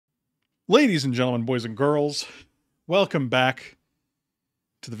Ladies and gentlemen, boys and girls, welcome back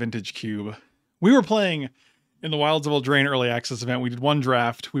to the Vintage Cube. We were playing in the Wilds of Eldraine early access event. We did one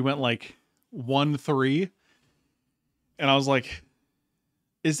draft. We went like 1-3. And I was like,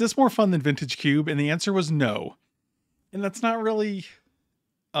 is this more fun than Vintage Cube? And the answer was no. And that's not really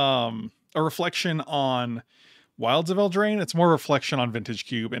a reflection on Wilds of Eldraine. It's more a reflection on Vintage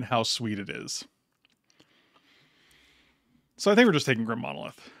Cube and how sweet it is. So I think we're just taking Grim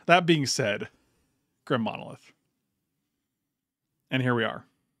Monolith. That being said, Grim Monolith. And here we are.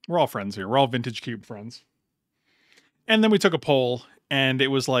 We're all friends here. We're all Vintage Cube friends. And then we took a poll, and it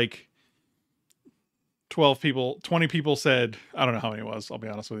was like 12 people, 20 people said, I don't know how many it was, I'll be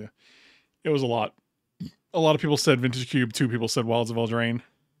honest with you. It was a lot. A lot of people said Vintage Cube, 2 people said Wilds of Eldraine.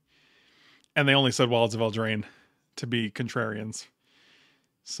 And they only said Wilds of Eldraine to be contrarians.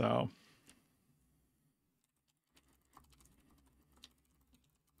 So...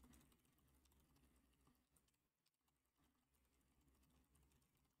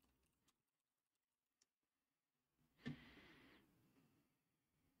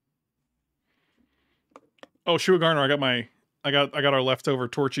 Oh, Shua Garner, I got our leftover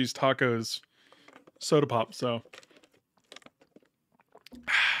Torchy's Tacos soda pop, so.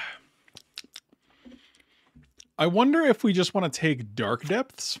 I wonder if we just want to take Dark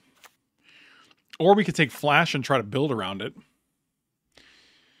Depths, or we could take Flash and try to build around it.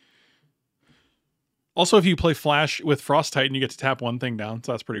 Also, if you play Flash with Frost Titan, you get to tap one thing down,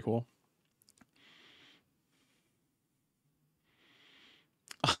 so that's pretty cool.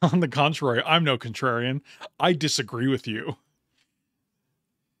 On the contrary, I'm no contrarian. I disagree with you.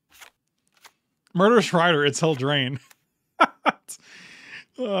 Murderous Rider, it's Eldraine.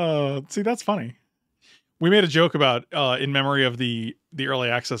 See, that's funny. We made a joke about, in memory of the early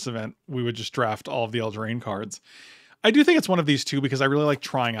access event, we would just draft all of the Eldraine cards. I do think it's one of these two because I really like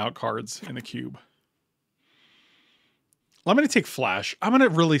trying out cards in the cube. Well, I'm going to take Flash. I'm going to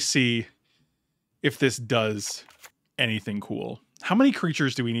really see if this does anything cool. How many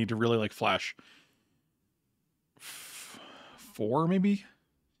creatures do we need to really like Flash? 4 maybe?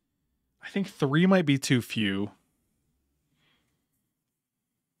 I think 3 might be too few.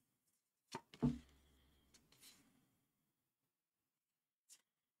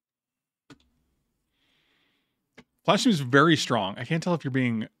 Flash seems very strong. I can't tell if you're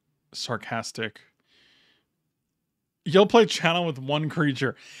being sarcastic. You'll play Channel with 1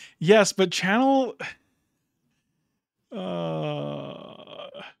 creature. Yes, but Channel...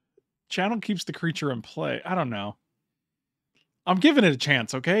 Channel keeps the creature in play. I don't know. I'm giving it a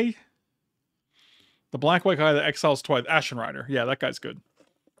chance, okay? The black-white guy that exiles twice. Ashen Rider. Yeah, that guy's good.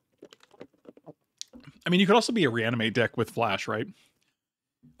 I mean, you could also be a reanimate deck with Flash, right?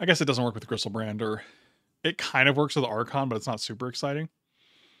 I guess it doesn't work with Griselbrand, or it kind of works with Archon, but it's not super exciting.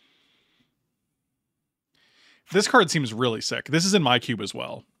 This card seems really sick. This is in my cube as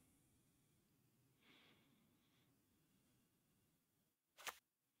well.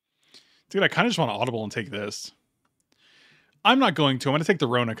 Dude, I kind of just want to audible and take this. I'm not going to. I'm going to take the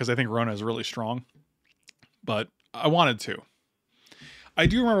Rona because I think Rona is really strong. But I wanted to. I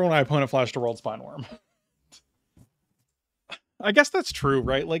do remember when my opponent flashed a World Spine Worm. I guess that's true,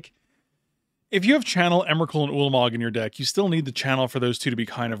 right? Like, if you have Channel, Emrakul, and Ulamog in your deck, you still need the Channel for those two to be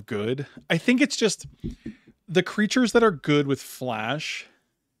kind of good. I think it's just the creatures that are good with Flash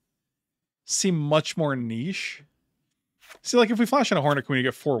seem much more niche. See, like, if we flash in a Hornet Queen, you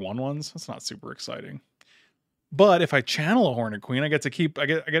get 4 1/1s. That's not super exciting. But if I channel a Hornet Queen, I get to keep... I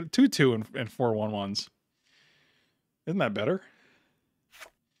get 2/2 and 4 1/1s. Isn't that better?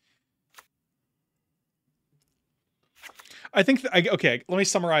 I think... okay, let me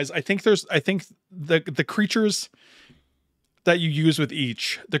summarize. I think the creatures that you use with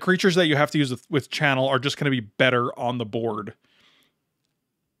each... The creatures that you have to use with channel are just going to be better on the board.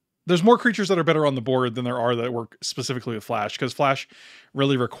 There's more creatures that are better on the board than there are that work specifically with Flash, because Flash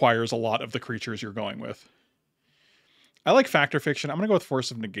really requires a lot of the creatures you're going with. I like Fact or Fiction. I'm going to go with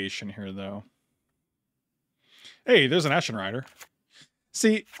Force of Negation here, though. Hey, there's an Ashen Rider.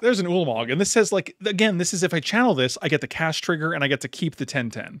 See, there's an Ulamog, and this says, like, again, this is if I channel this, I get the cast trigger, and I get to keep the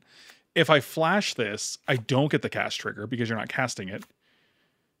 10/10. If I flash this, I don't get the cast trigger, because you're not casting it.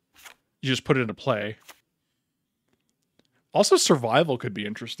 You just put it into play. Also, Survival could be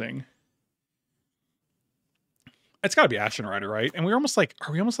interesting. It's got to be Ashen Rider, right? And we're almost like...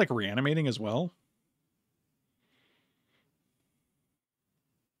 Are we almost like reanimating as well?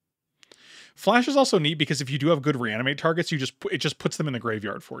 Flash is also neat because if you do have good reanimate targets, it just puts them in the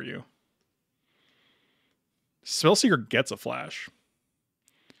graveyard for you. Spellseeker gets a Flash.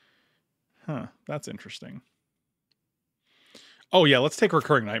 Huh, that's interesting. Oh yeah, let's take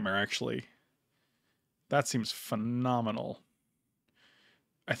Recurring Nightmare, actually. That seems phenomenal.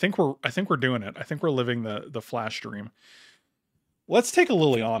 I think we're doing it. I think we're living the Flash dream. Let's take a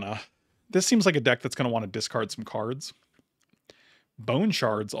Liliana. This seems like a deck that's going to want to discard some cards. Bone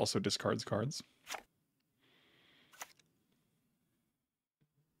Shards also discards cards.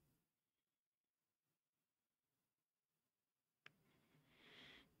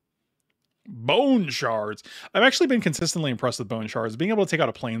 Bone Shards. I've actually been consistently impressed with Bone Shards. Being able to take out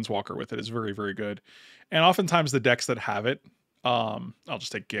a Planeswalker with it is very, very good. And oftentimes the decks that have it, I'll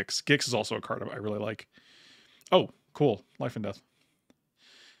just take Gix. Gix is also a card I really like. Oh, cool. Life and Death.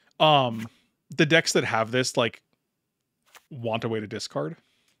 The decks that have this, like, want a way to discard.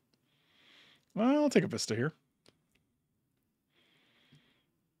 Well, I'll take a Vista here.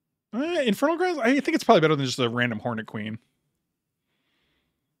 Infernal Grounds? I think it's probably better than just a random Hornet Queen.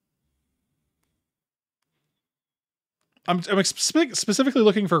 I'm specifically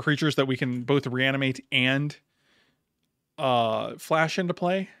looking for creatures that we can both reanimate and flash into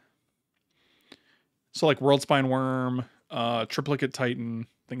play. So like Worldspine Worm, Triplicate Titan,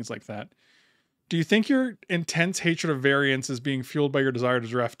 things like that. Do you think your intense hatred of variance is being fueled by your desire to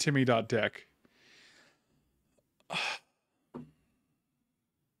draft Timmy.deck?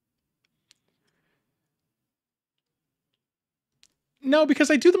 No, because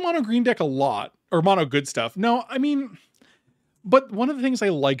I do the mono green deck a lot, or mono good stuff. No, I mean, but one of the things I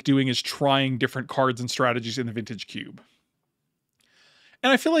like doing is trying different cards and strategies in the Vintage Cube.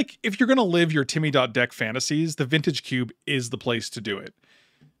 And I feel like if you're going to live your Timmy.deck fantasies, the Vintage Cube is the place to do it.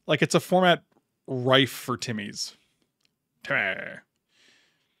 Like, it's a format rife for Timmys. Timmy.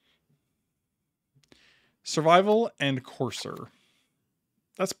 Survival and Courser.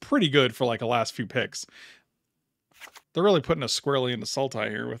 That's pretty good for like a last few picks. They're really putting us squarely into Sultai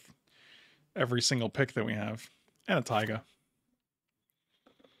here with every single pick that we have. And a Taiga.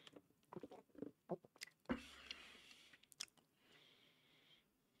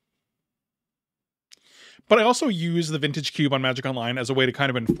 But I also use the Vintage Cube on Magic Online as a way to kind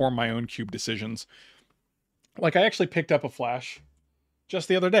of inform my own cube decisions. Like, I actually picked up a Flash just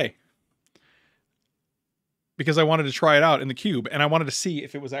the other day because I wanted to try it out in the cube and I wanted to see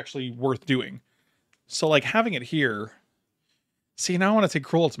if it was actually worth doing. So, like, having it here... See, now I want to take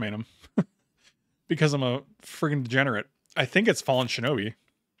Cruel Ultimatum because I'm a friggin' degenerate. I think it's Fallen Shinobi.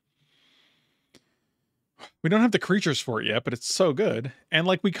 We don't have the creatures for it yet, but it's so good. And,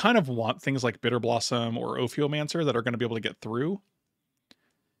 like, we kind of want things like Bitter Blossom or Ophiomancer that are going to be able to get through.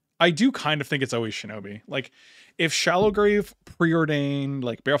 I do kind of think it's always Shinobi. Like, if Shallowgrave, Preordained,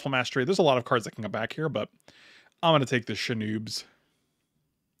 like Baleful Mastery, there's a lot of cards that can come back here, but I'm going to take the Shinoobs.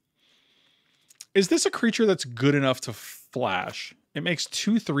 Is this a creature that's good enough to flash? It makes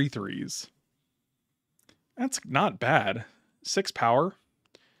 2 3/3s. That's not bad. 6 power.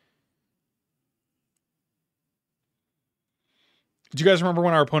 Do you guys remember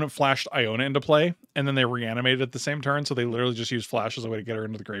when our opponent flashed Iona into play and then they reanimated at the same turn? So they literally just used Flash as a way to get her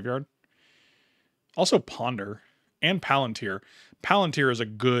into the graveyard. Also Ponder and Palantir. Palantir is a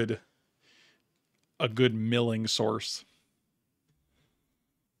good milling source.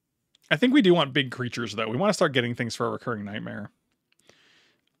 I think we do want big creatures, though. We want to start getting things for a Recurring Nightmare.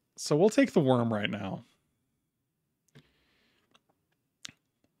 So we'll take the Worm right now.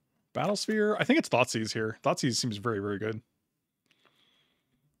 Battlesphere? I think it's Thoughtseize here. Thoughtseize seems very, very good.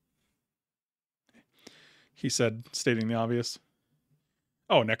 He said, stating the obvious.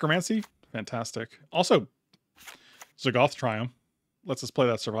 Oh, Necromancy? Fantastic. Also, Zagoth Triumph. Lets us play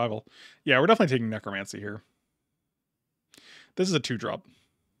that Survival. Yeah, we're definitely taking Necromancy here. This is a 2-drop.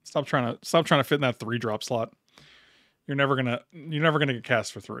 Stop trying to fit in that 3-drop slot. You're never gonna get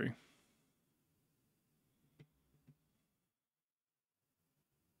cast for 3.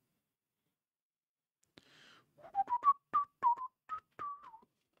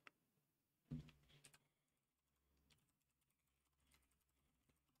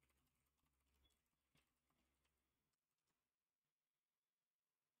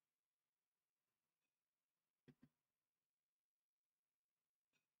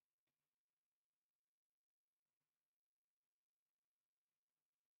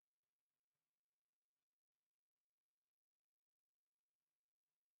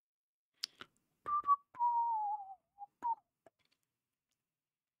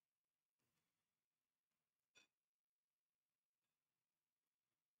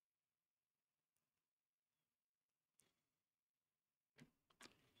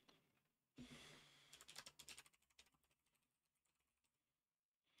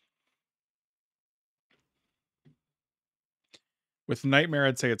 With Nightmare,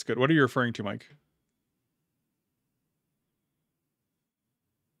 I'd say it's good. What are you referring to, Mike?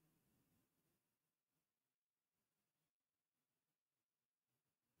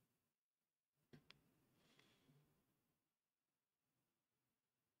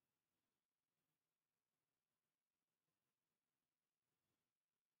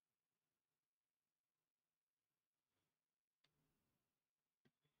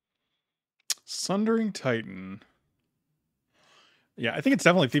 Sundering Titan. Yeah, I think it's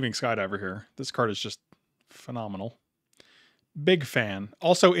definitely Thieving Skydiver here. This card is just phenomenal. Big fan.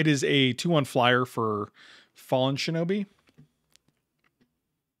 Also, it is a 2/1 flyer for Fallen Shinobi.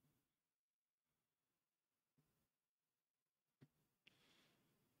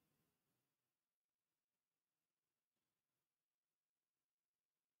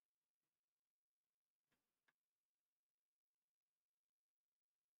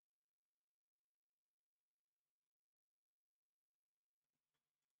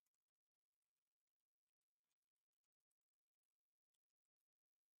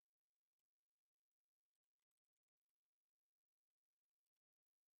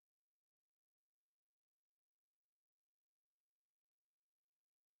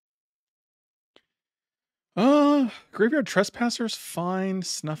 Graveyard Trespassers, fine.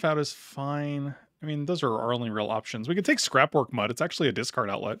 Snuff Out is fine. I mean, those are our only real options. We could take Scrapwork Mutt. It's actually a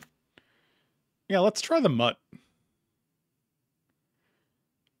discard outlet. Yeah, let's try the Mutt.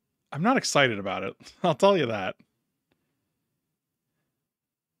 I'm not excited about it. I'll tell you that.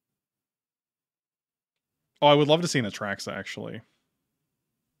 Oh, I would love to see an Atraxa, actually.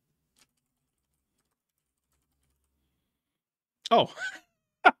 Oh.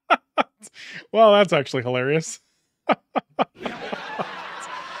 Well, that's actually hilarious.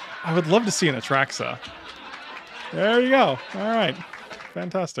 I would love to see an Atraxa. There you go. All right.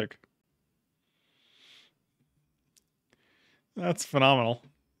 Fantastic. That's phenomenal.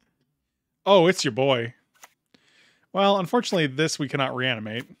 Oh, it's your boy. Well, unfortunately, this we cannot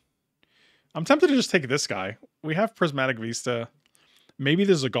reanimate. I'm tempted to just take this guy. We have Prismatic Vista. Maybe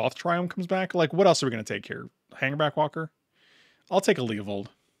there's a Goth Triumph comes back. Like, what else are we going to take here? Hangerback Walker? I'll take a Leovold.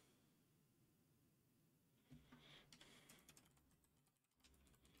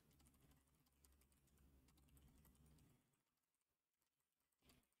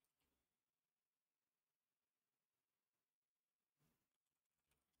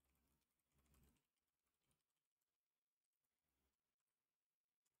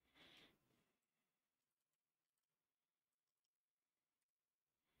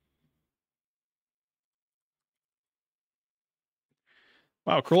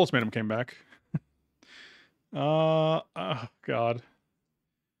 Wow, Cruel's made him came back. Oh, God.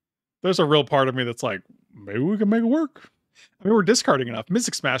 There's a real part of me that's like, maybe we can make it work. I mean, we're discarding enough.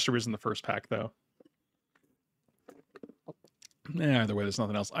 Mystic Smasher was in the first pack, though. Yeah, either way, there's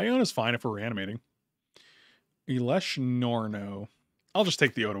nothing else. Iona's fine if we're reanimating. Elesh Norno. I'll just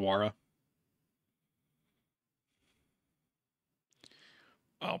take the Odawara.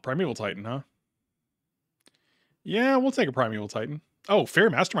 Oh, Primeval Titan, huh? Yeah, we'll take a Primeval Titan. Oh, Fair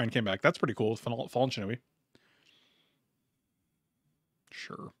Mastermind came back. That's pretty cool. Fallen Shinobi.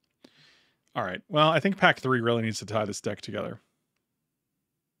 Sure. All right. Well, I think pack 3 really needs to tie this deck together.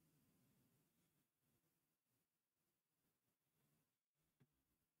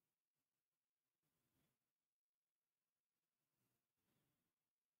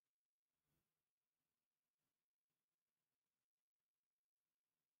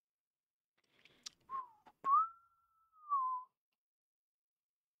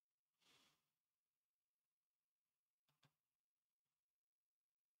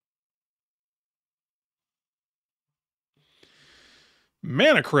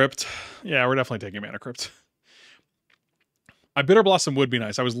 Mana Crypt. Yeah, we're definitely taking Mana Crypt. Bitter Blossom would be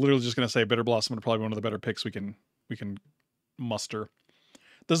nice. I was literally just going to say Bitter Blossom would probably be one of the better picks we can muster.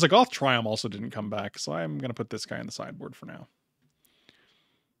 The Zagoth Triumph also didn't come back, so I'm going to put this guy in the sideboard for now.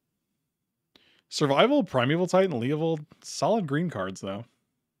 Survival, Primeval Titan, Leovold. Solid green cards, though.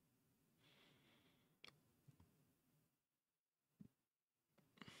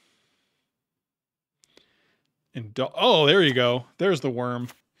 Oh, there you go. There's the worm.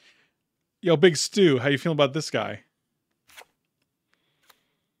 Yo, Big Stu, how you feeling about this guy?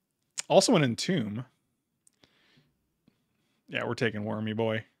 Also an Entomb. Yeah, we're taking Wormy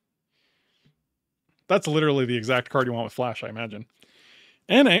Boy. That's literally the exact card you want with Flash, I imagine.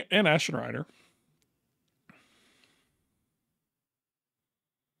 And Ashen Rider.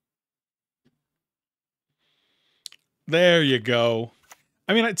 There you go.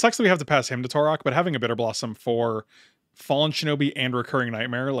 I mean, it sucks that we have to pass him to Torok, but having a Bitter Blossom for Fallen Shinobi and Recurring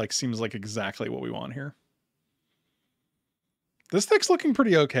Nightmare like seems like exactly what we want here. This deck's looking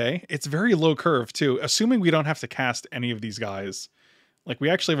pretty okay. It's very low curve, too. Assuming we don't have to cast any of these guys. Like, we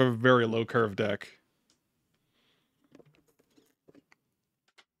actually have a very low curve deck.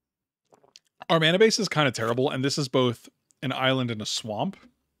 Our mana base is kind of terrible, and this is both an island and a swamp.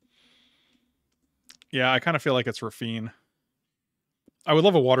 Yeah, I kind of feel like it's Rafine. I would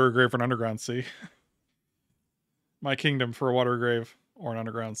love a Water Grave or an Underground Sea. My kingdom for a Water Grave or an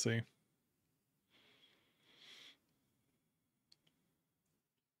Underground Sea.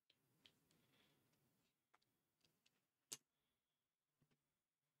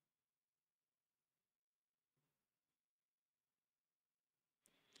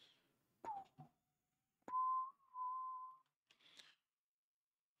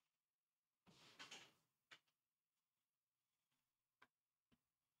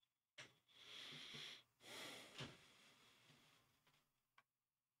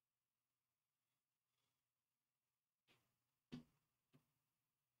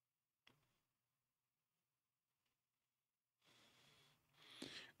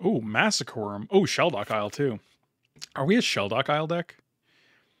 Oh, Massacrum. Oh, Shelldock Isle too. Are we a Shelldock Isle deck?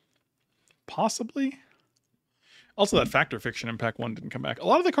 Possibly. Also, that Factor Fiction Impact 1 didn't come back. A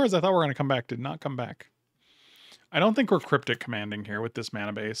lot of the cards I thought were going to come back did not come back. I don't think we're Cryptic Commanding here with this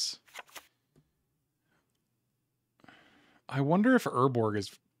mana base. I wonder if Urborg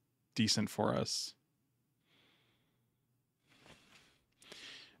is decent for us.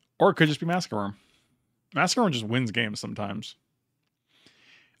 Or it could just be Masquerorm. Masquerorm just wins games sometimes.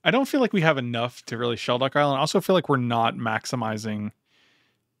 I don't feel like we have enough to really Shelldock Island. I also feel like we're not maximizing...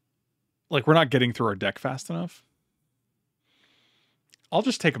 Like, we're not getting through our deck fast enough. I'll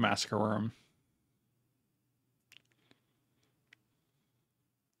just take a Masquerorm.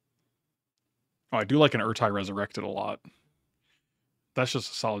 Oh, I do like an Urtai Resurrected a lot. That's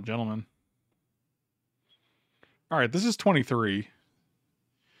just a solid gentleman. All right, this is 23.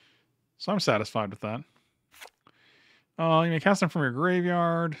 So I'm satisfied with that. You may cast him from your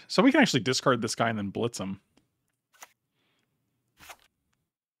graveyard. So we can actually discard this guy and then blitz him.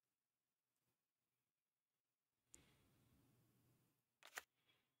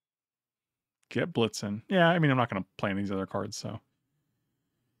 Get blitzing. Yeah, I mean, I'm not going to play any of these other cards, so.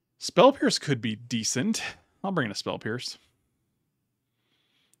 Spell Pierce could be decent. I'll bring in a Spell Pierce.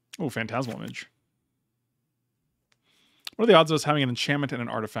 Oh, Phantasmal Image. What are the odds of us having an enchantment and an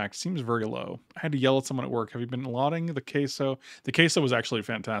artifact? Seems very low. I had to yell at someone at work. Have you been lauding the queso? The queso was actually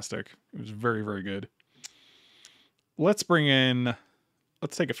fantastic. It was very, very good. Let's bring in...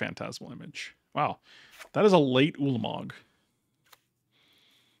 Let's take a Phantasmal Image. Wow. That is a late Ulamog.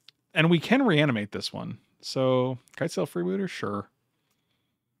 And we can reanimate this one. So, Kitesail Freebooter? Sure.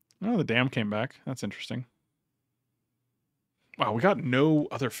 Oh, the dam came back. That's interesting. Wow, we got no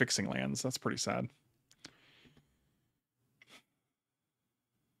other fixing lands. That's pretty sad.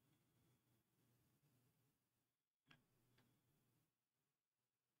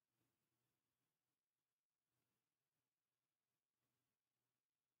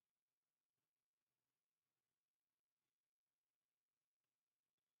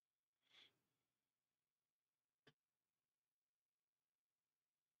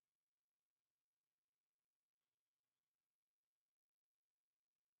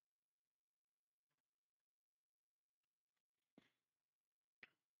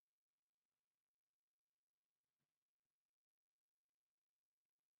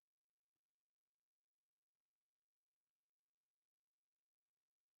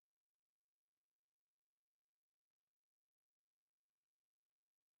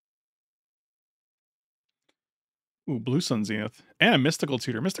 Ooh, Blue Sun Zenith. And a Mystical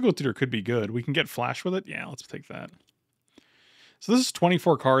Tutor. Mystical Tutor could be good. We can get Flash with it. Yeah, let's take that. So this is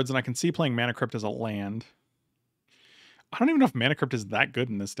 24 cards, and I can see playing Mana Crypt as a land. I don't even know if Mana Crypt is that good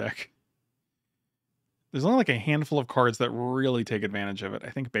in this deck. There's only like a handful of cards that really take advantage of it. I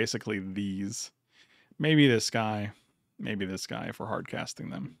think basically these. Maybe this guy. Maybe this guy if we're hard casting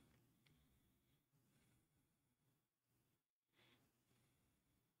them.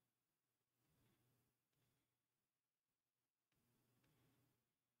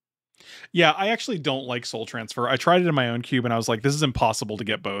 Yeah, I actually don't like Soul Transfer. I tried it in my own cube and I was like, this is impossible to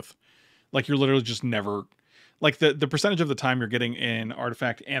get both. Like, you're literally just never... Like, the percentage of the time you're getting an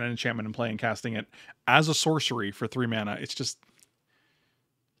artifact and an enchantment and playing casting it as a sorcery for 3 mana, it's just...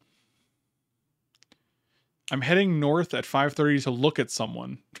 I'm heading north at 5:30 to look at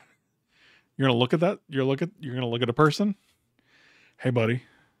someone. You're gonna look at that? You're gonna look at a person? Hey, buddy.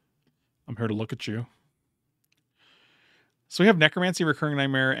 I'm here to look at you. So we have Necromancy, Recurring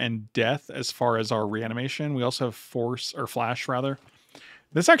Nightmare, and Death as far as our reanimation. We also have Force, or Flash, rather.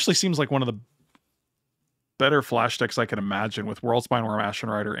 This actually seems like one of the better Flash decks I can imagine with Worldspine, Worm Ashen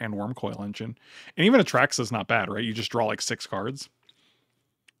Rider, and Wormcoil Engine. And even Atraxa is not bad, right? You just draw like 6 cards.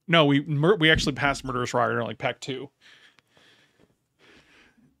 No, we actually passed Murderous Rider in like pack 2.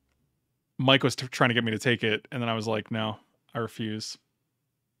 Mike was trying to get me to take it, and then I was like, no, I refuse.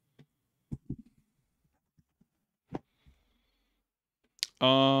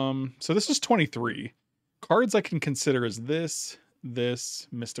 So this is 23. Cards I can consider is this,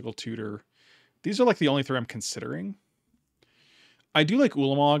 Mystical Tutor. These are like the only 3 I'm considering. I do like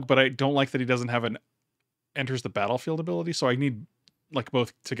Ulamog, but I don't like that he doesn't have an enters the battlefield ability, so I need like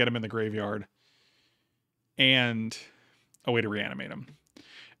both to get him in the graveyard and a way to reanimate him.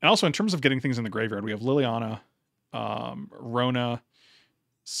 And also in terms of getting things in the graveyard, we have Liliana, Rona,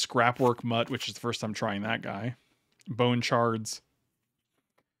 Scrapwork Mutt, which is the first time trying that guy, Bone Shards.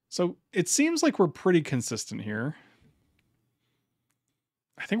 So it seems like we're pretty consistent here.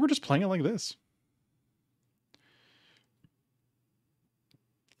 I think we're just playing it like this.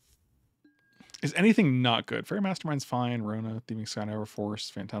 Is anything not good? Fairy Mastermind's fine. Rona, Thieving Sky, Never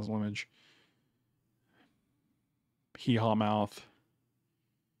Force, Phantasmal Image, Hee-Haw Mouth,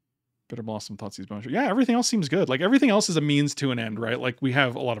 Bitter Blossom, Thoughtseize Bone. Yeah, everything else seems good. Like, everything else is a means to an end, right? Like, we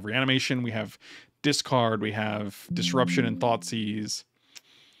have a lot of reanimation, we have discard, we have disruption and Thoughtseize.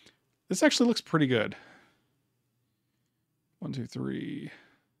 This actually looks pretty good. 1, 2, 3,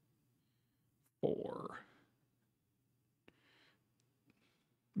 4.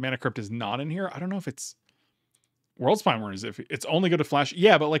 Mana Crypt is not in here. I don't know if it's Worldspine Word is if it's only good to flash.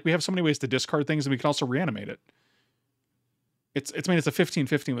 Yeah, but like we have so many ways to discard things and we can also reanimate it. It's I mean it's a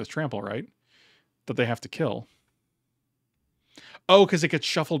 15/15 with trample, right? That they have to kill. Oh, because it gets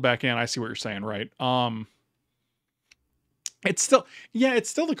shuffled back in. I see what you're saying, right? It's still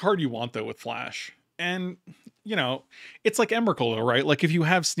the card you want though with flash. And you know, it's like Emrakul though, right? Like if you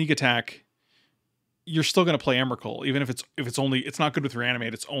have sneak attack, you're still going to play Emrakul, even if it's not good with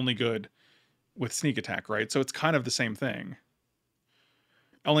reanimate, it's only good with sneak attack, right? So it's kind of the same thing.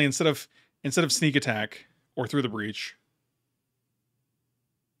 Only instead of sneak attack or through the breach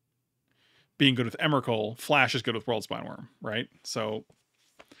being good with Emrakul, flash is good with Worldspine Worm, right? So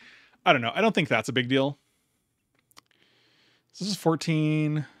I don't know. I don't think that's a big deal. So this is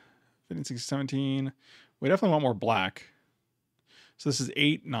 14, 15, 16, 17. We definitely want more black. So this is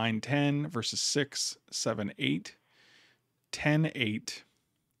 8, 9, 10 versus 6, 7, 8, 10, 8.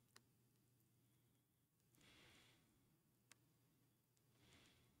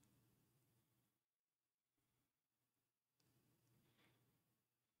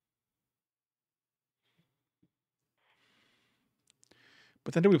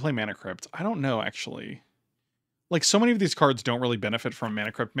 But then do we play Mana Crypt? I don't know, actually. Like, so many of these cards don't really benefit from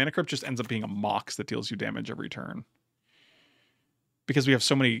Mana Crypt. Mana Crypt just ends up being a Mox that deals you damage every turn. Because we have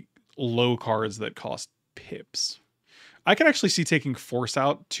so many low cards that cost pips. I can actually see taking Force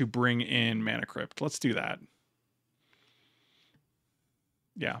out to bring in Mana Crypt. Let's do that.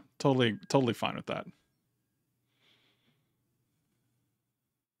 Yeah, totally fine with that.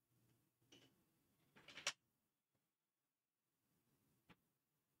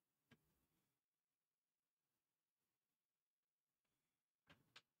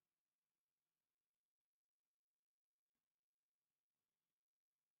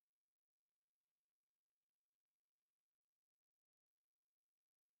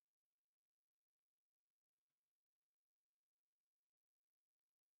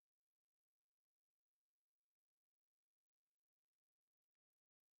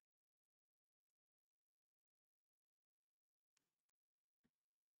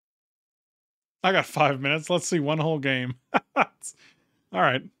 I got 5 minutes. Let's see one whole game. All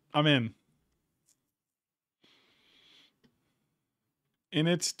right, I'm in. In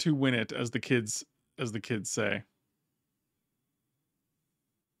it to win it, as the kids say.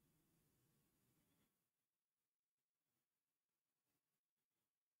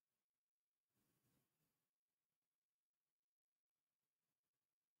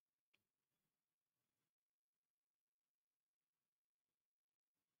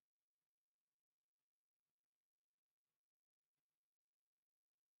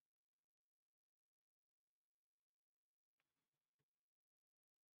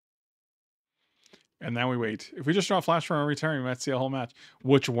 And now we wait. If we just draw a flash from every turn, we might see a whole match.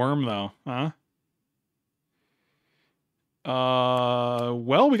 Which worm, though? Huh?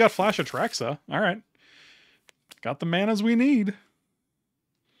 Well, we got Flash Atraxa. All right. Got the manas we need.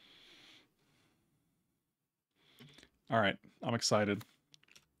 All right. I'm excited.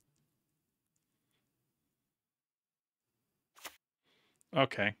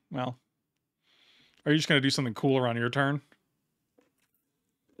 Okay. Well, are you just going to do something cooler on your turn?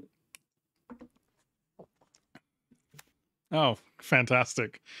 Oh,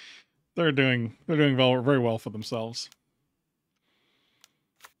 fantastic. They're doing very well for themselves.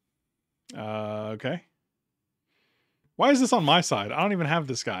 Okay. Why is this on my side? I don't even have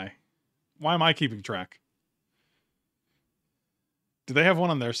this guy. Why am I keeping track? Do they have one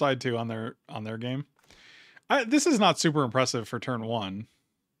on their side too, on their game? This is not super impressive for turn 1.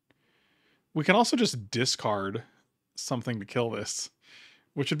 We can also just discard something to kill this,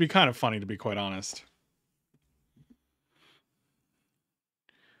 which would be kind of funny, to be quite honest.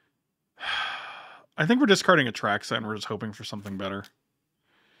 I think we're discarding Atraxa and we're just hoping for something better.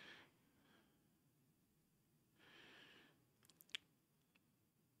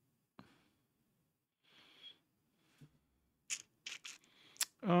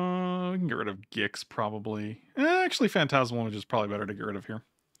 We can get rid of Gix, probably. Actually, Phantasmal Image is probably better to get rid of here.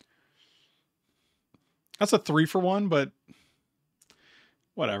 That's a 3-for-1, but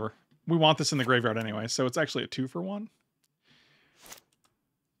whatever. We want this in the graveyard anyway, so it's actually a 2-for-1.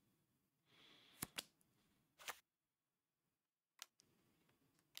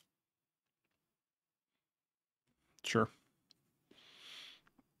 Sure.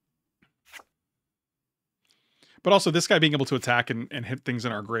 But also, this guy being able to attack and hit things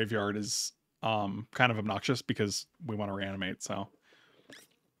in our graveyard is kind of obnoxious because we want to reanimate, so.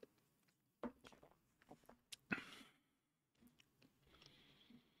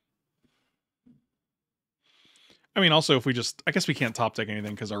 I mean, also, if we just... I guess we can't top deck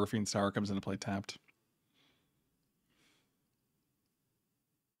anything because our Raffine's Tower comes into play tapped.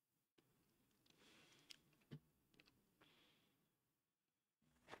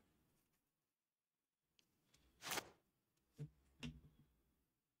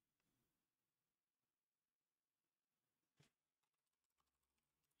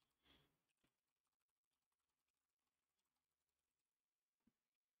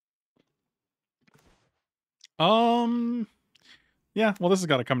 Yeah, well, this has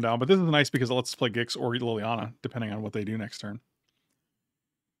got to come down, but this is nice because it lets us play Gix or Liliana, depending on what they do next turn.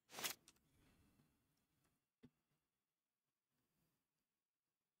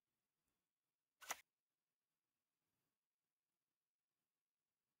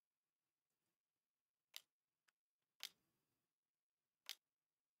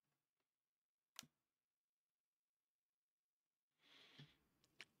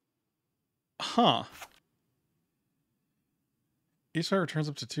 Huh. Each player returns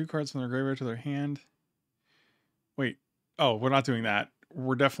up to 2 cards from their graveyard to their hand. Wait. Oh, we're not doing that.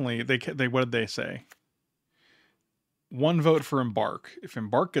 We're definitely... They what did they say? 1 vote for Embark. If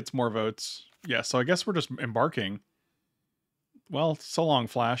Embark gets more votes... Yeah, so I guess we're just embarking. Well, so long,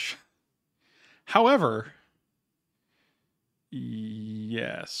 Flash. However...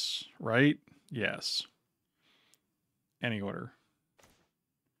 Yes. Right? Yes. Any order.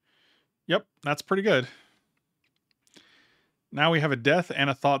 Yep, that's pretty good. Now we have a Death and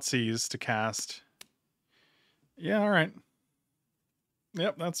a Thoughtseize to cast. Yeah, all right.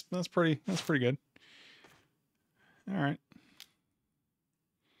 Yep, that's pretty good. All right.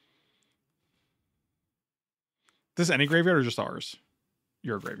 This is any graveyard or just ours?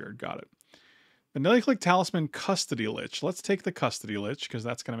 Your graveyard, got it. Vanilla Click Talisman Custody Lich. Let's take the Custody Lich because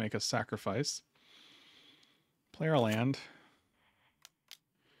that's going to make us sacrifice. Play our land.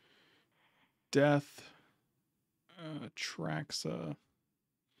 Death. Atraxa.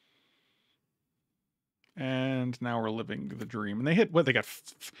 And now we're living the dream. And they hit, what, they got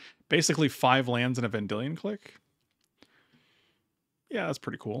basically 5 lands and a Vendilion Click? Yeah, that's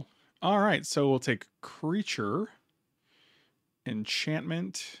pretty cool. All right, so we'll take Creature.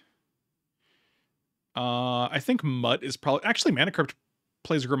 Enchantment. I think Mutt is probably... Actually, Mana Crypt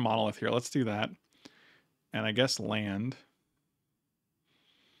plays Grim Monolith here. Let's do that. And I guess land.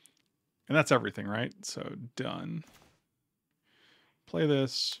 And that's everything, right? So, done. Play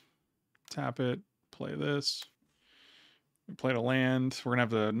this. Tap it. Play this. We played a land. We're going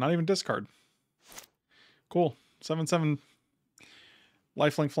to have to not even discard. Cool. 7/7.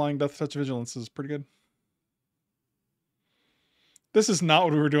 Lifelink Flying Death Touch Vigilance is pretty good. This is not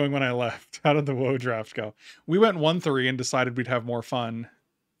what we were doing when I left. How did the WoW draft go? We went 1-3 and decided we'd have more fun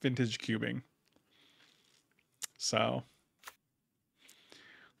vintage cubing. So...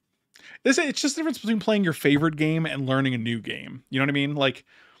 It's just the difference between playing your favorite game and learning a new game. You know what I mean? Like,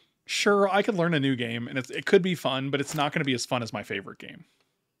 sure, I could learn a new game, and it could be fun, but it's not going to be as fun as my favorite game.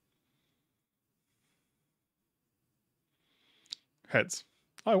 Heads.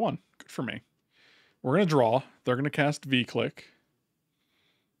 Oh, I won. Good for me. We're going to draw. They're going to cast V-Click.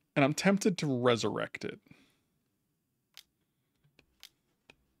 And I'm tempted to resurrect it.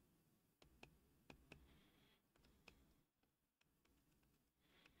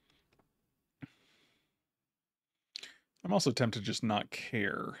 I'm also tempted to just not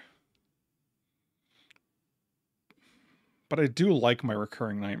care. But I do like my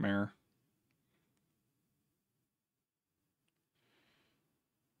Recurring Nightmare.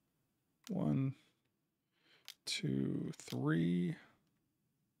 One, two, three.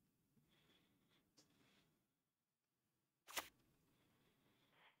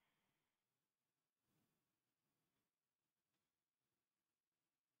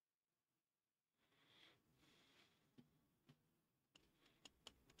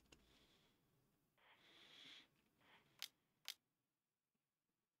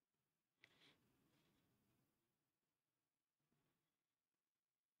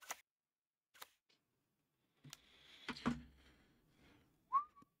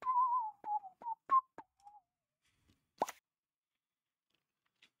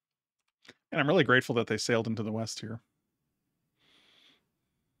 And I'm really grateful that they sailed into the west here.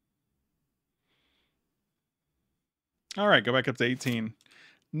 All right, go back up to 18.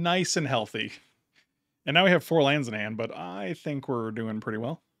 Nice and healthy. And now we have 4 lands in hand, but I think we're doing pretty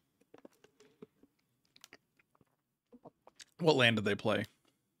well. What land did they play?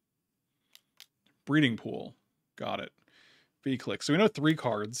 Breeding Pool. Got it. V-click. So we know 3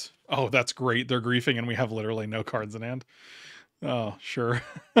 cards. Oh, that's great. They're griefing and we have literally no cards in hand. Oh, sure.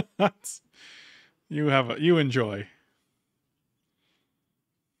 You enjoy.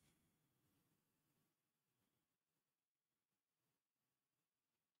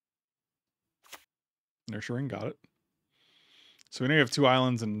 Nurturing, got it. So we know you have 2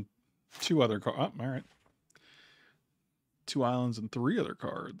 islands and 2 other cards. Oh, all right. 2 islands and 3 other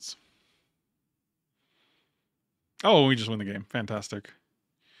cards. Oh, we just win the game. Fantastic.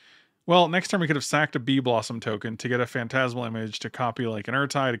 Well, next turn we could have sacked a Bee Blossom token to get a Phantasmal Image to copy like an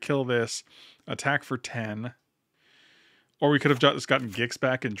Urtai to kill this, attack for 10. Or we could have just gotten Gix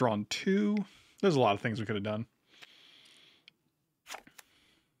back and drawn 2. There's a lot of things we could have done.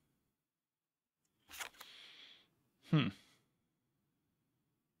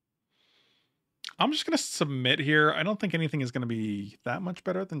 I'm just going to submit here. I don't think anything is going to be that much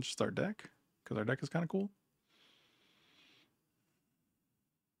better than just our deck, because our deck is kind of cool.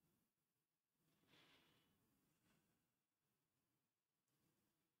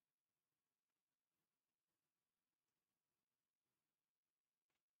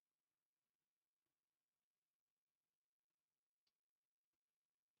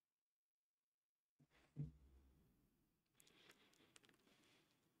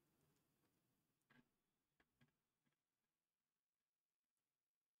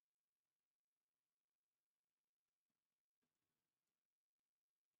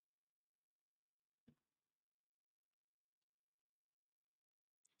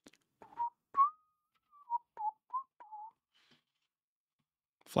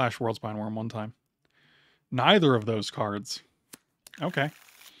 Flash World Spine Worm one time. Neither of those cards. Okay.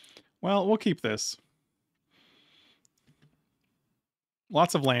 Well, we'll keep this.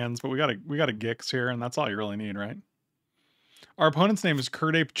 Lots of lands, but we got a Gix here, and that's all you really need, right? Our opponent's name is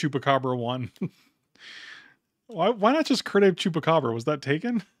Curdape Chupacabra 1. Why not just Curdape Chupacabra? Was that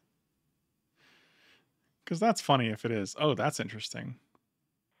taken? Because that's funny if it is. Oh, that's interesting.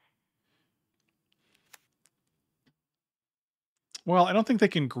 Well, I don't think they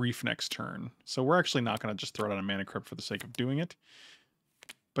can grief next turn, so we're actually not going to just throw it on a Mana Crypt for the sake of doing it.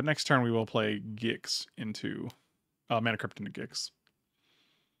 But next turn we will play Gix into... Mana Crypt into Gix.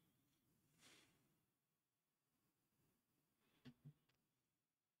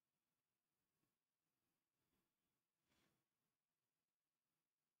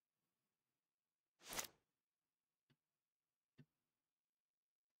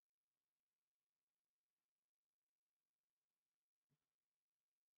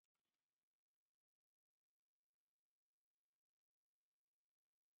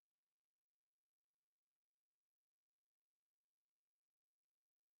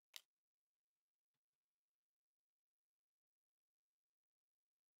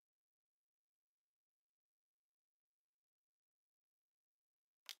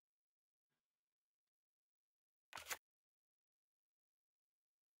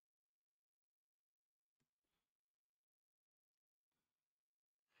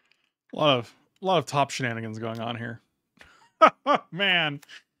 A lot of top shenanigans going on here. Man.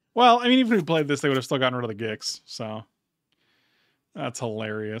 Well, I mean, even if we played this, they would have still gotten rid of the Gix, so that's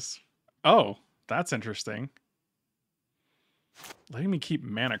hilarious. Oh, that's interesting. Letting me keep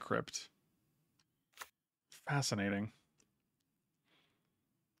Mana Crypt. Fascinating.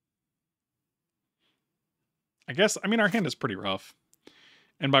 I guess, I mean, our hand is pretty rough.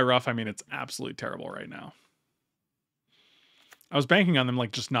 And by rough, I mean it's absolutely terrible right now. I was banking on them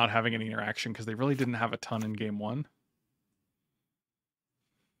like just not having any interaction because they really didn't have a ton in game 1.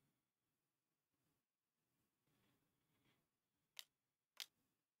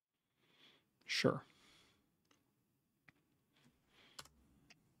 Sure.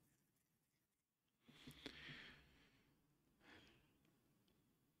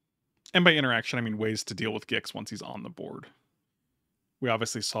 And by interaction, I mean ways to deal with Gix once he's on the board. We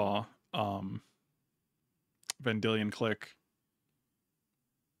obviously saw Vendilion Click.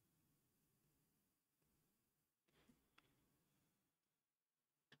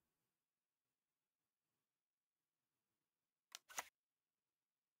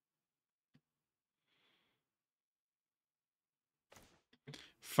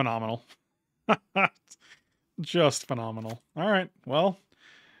 Phenomenal. Just phenomenal. All right. Well,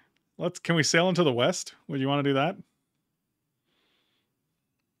 can we sail into the west? Would you want to do that?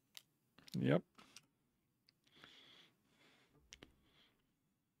 Yep.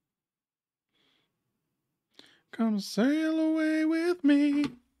 Come sail away with me.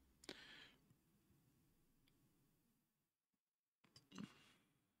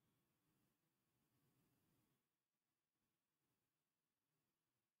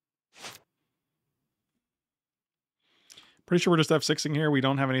 Pretty sure we're just F6ing here. We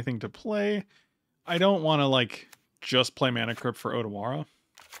don't have anything to play. I don't want to, like, just play Mana Crypt for Otawara.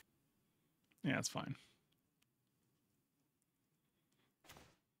 Yeah, it's fine.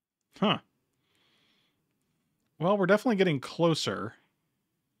 Huh. Well, we're definitely getting closer.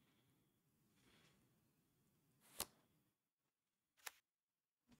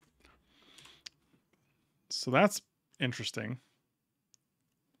 So that's interesting.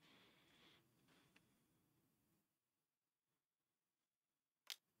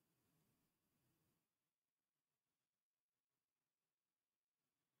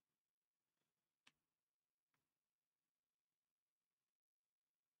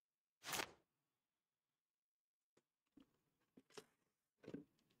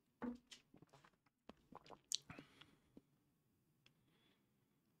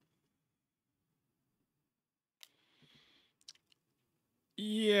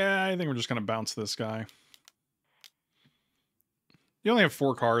 Yeah, I think we're just going to bounce this guy. You only have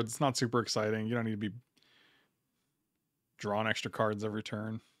 4 cards. It's not super exciting. You don't need to be drawing extra cards every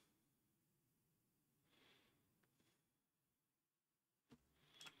turn.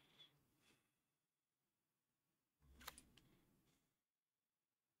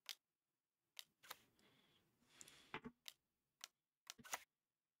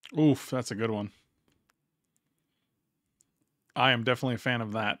 Oof, that's a good one. I am definitely a fan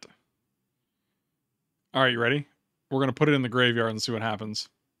of that. All right, you ready? We're going to put it in the graveyard and see what happens.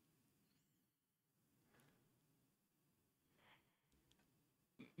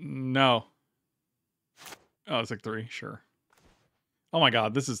 No. Oh, it's like 3. Sure. Oh my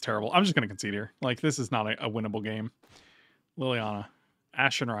god, this is terrible. I'm just going to concede here. Like, this is not a winnable game. Liliana.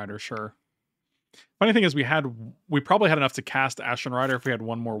 Ashen Rider, sure. Funny thing is, we probably had enough to cast Ashen Rider if we had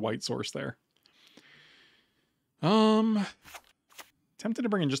one more white source there. Tempted to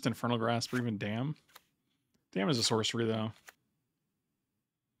bring in just Infernal Grasp or even Dam. Dam is a sorcery, though.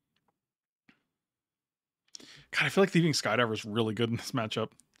 God, I feel like Thieving Skydiver is really good in this matchup.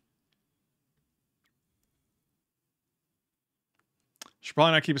 Should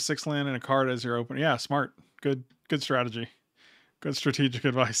probably not keep a 6 land and a card as your opener. Yeah, smart. Good strategy. Good strategic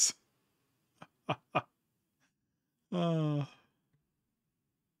advice.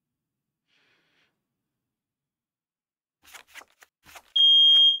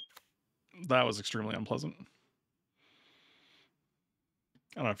 That was extremely unpleasant. I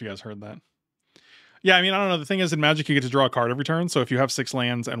don't know if you guys heard that. Yeah, I mean, I don't know. The thing is, in Magic, you get to draw a card every turn. So if you have 6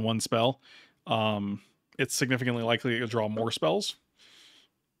 lands and 1 spell, it's significantly likely to draw more spells.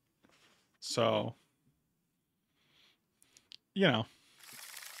 So, you know.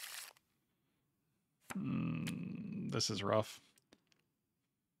 This is rough.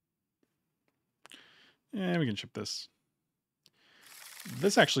 Yeah, we can chip this.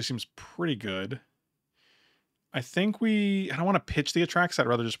 This actually seems pretty good. I think I don't want to pitch the Atraxa. I'd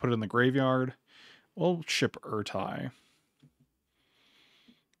rather just put it in the graveyard. We'll chip Urtai.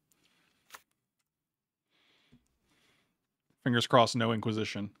 Fingers crossed, no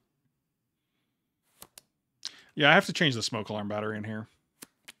Inquisition. Yeah, I have to change the smoke alarm battery in here.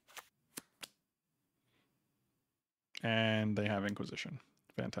 And they have Inquisition.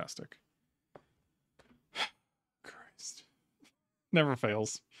 Fantastic. Christ. Never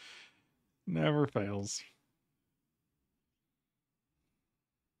fails. Never fails.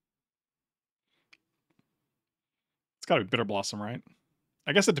 It's got to be Bitter Blossom, right?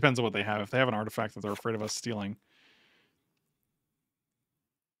 I guess it depends on what they have. If they have an artifact that they're afraid of us stealing.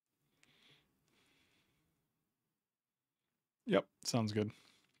 Yep, sounds good.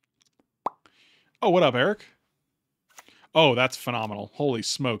 Oh, what up, Eric? Oh, that's phenomenal. Holy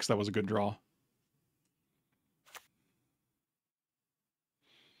smokes, that was a good draw.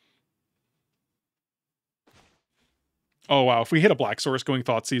 Oh, wow. If we hit a Black Source going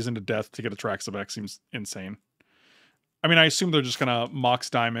Thoughtseize into death to get Atraxa back seems insane. I mean, I assume they're just going to Mox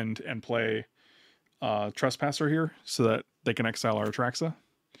Diamond and play Trespasser here so that they can exile our Atraxa.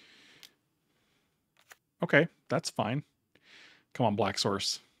 Okay, that's fine. Come on, Black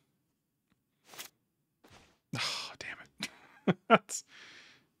Source. Oh, damn it. That's...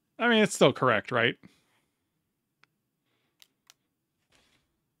 I mean, it's still correct, right?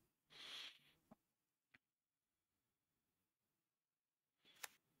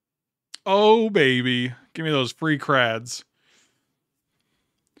 Oh, baby. Give me those free crads.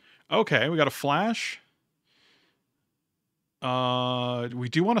 Okay, we got a flash. We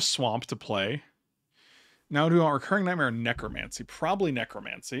do want a swamp to play. Now do we want Recurring Nightmare or Necromancy? Probably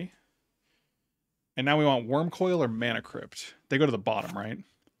Necromancy. And now we want Worm Coil or Mana Crypt. They go to the bottom, right?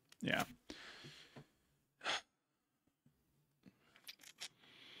 Yeah.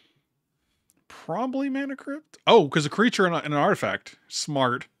 Probably Mana Crypt. Oh, because a creature and an artifact.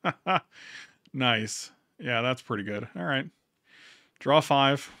 Smart. Nice. Yeah, that's pretty good. All right. Draw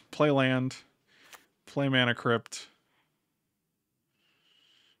 5. Play land. Play Mana Crypt.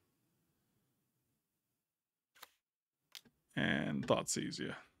 And Thoughtseize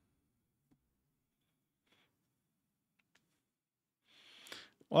you.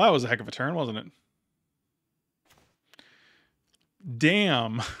 Well, that was a heck of a turn, wasn't it?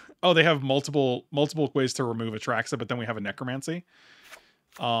 Damn. Oh, they have multiple ways to remove Atraxa, but then we have a Necromancy.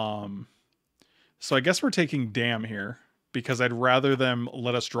 So I guess we're taking Damn here because I'd rather them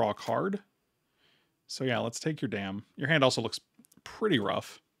let us draw a card. So yeah, let's take your Damn. Your hand also looks pretty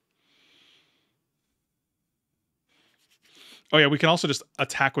rough. Oh yeah, we can also just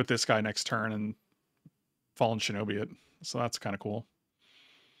attack with this guy next turn and Fallen Shinobi it. So that's kind of cool.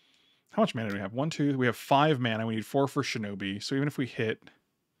 How much mana do we have? 1, 2. We have 5 mana. We need 4 for Shinobi. So even if we hit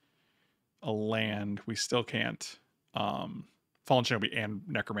a land, we still can't Fallen Shinobi and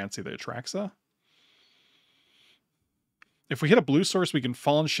Necromancy the Atraxa. If we hit a blue source, we can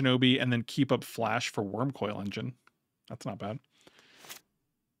Fallen Shinobi and then keep up Flash for Wormcoil Engine. That's not bad.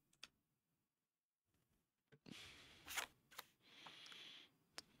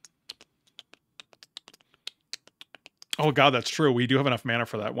 Oh god, that's true. We do have enough mana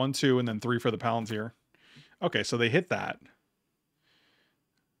for that. 1, 2, and then 3 for the Palantir. Okay, so they hit that.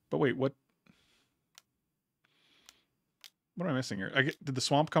 But wait, what? What am I missing here? Did the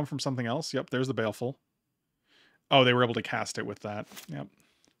swamp come from something else? Yep, there's the Baleful. Oh, they were able to cast it with that. Yep.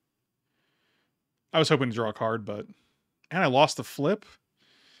 I was hoping to draw a card, but... And I lost the flip?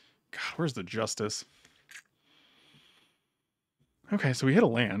 God, where's the justice? Okay, so we hit a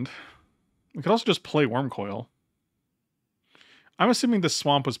land. We could also just play Wormcoil. I'm assuming the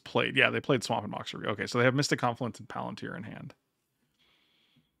swamp was played. Yeah, they played Swamp and Moxie. Okay, so they have Mystic Confluence and Palantir in hand.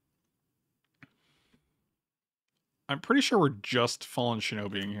 I'm pretty sure we're just Fallen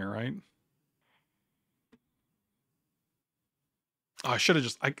Shinobiing here, right? Oh, I should have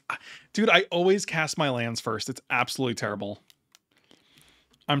just... Dude, I always cast my lands first. It's absolutely terrible.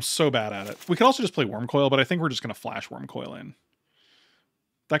 I'm so bad at it. We could also just play Wormcoil, but I think we're just going to flash Wormcoil in.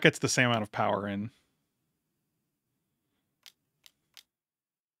 That gets the same amount of power in.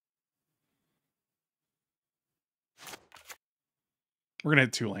 We're going to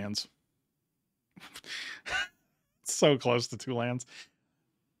hit 2 lands. So close to 2 lands.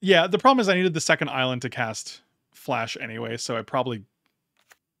 Yeah, the problem is I needed the second island to cast Flash anyway, so I probably...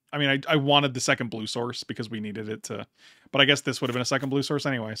 I mean, I wanted the second blue source because we needed it to... But I guess this would have been a second blue source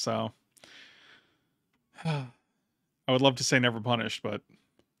anyway, so... I would love to say never punished, but...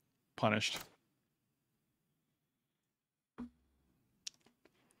 Punished.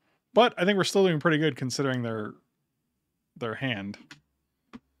 But I think we're still doing pretty good considering their hand.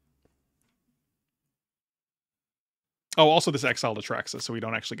 Oh, also this exiled Atraxa, so we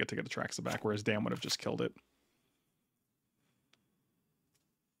don't actually get to get Atraxa back, whereas Dam would have just killed it.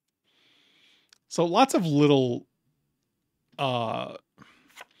 So lots of little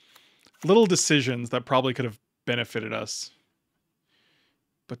decisions that probably could have benefited us,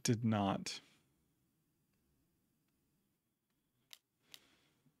 but did not.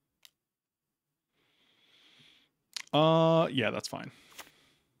 Yeah, that's fine.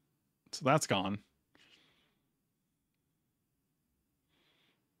 So that's gone.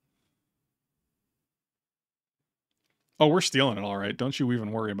 Oh, we're stealing it all right. Don't you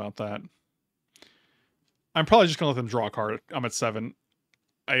even worry about that. I'm probably just going to let them draw a card. I'm at 7.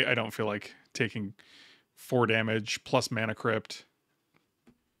 I don't feel like taking 4 damage plus Mana Crypt.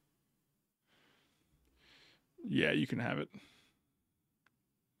 Yeah, you can have it.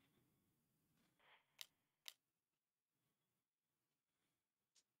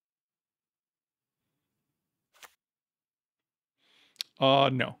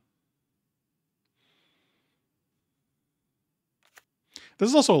 No. This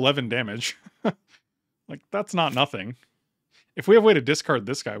is also 11 damage. Like, that's not nothing. If we have a way to discard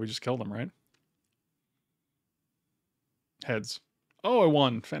this guy, we just killed him, right? Heads. Oh, I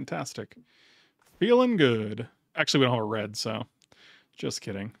won. Fantastic. Feeling good. Actually, we don't have a red, so just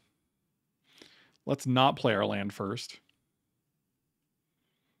kidding. Let's not play our land first.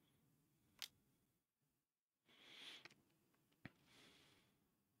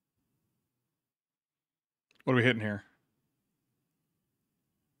 What are we hitting here?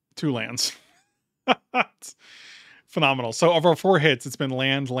 2 lands. Phenomenal. So of our 4 hits, it's been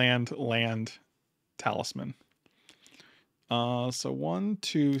land, land, land, talisman. So 1,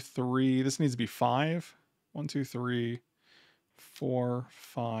 2, 3. This needs to be 5. 1, 2, 3, 4,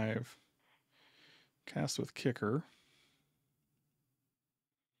 5. Cast with kicker.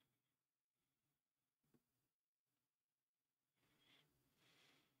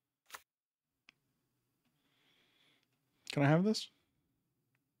 Can I have this?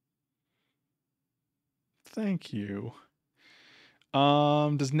 Thank you.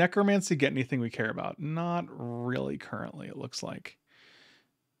 Does necromancy get anything we care about? Not really currently, it looks like.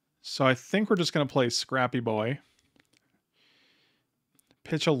 So I think we're just going to play Scrappy Boy.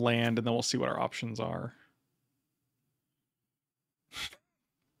 Pitch a land, and then we'll see what our options are.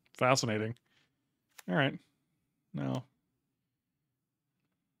 Fascinating. All right. No.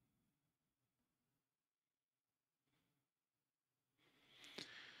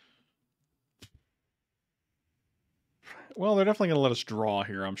 Well, they're definitely going to let us draw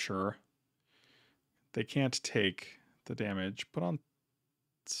here, I'm sure. They can't take the damage. Put on...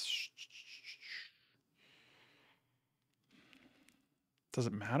 Does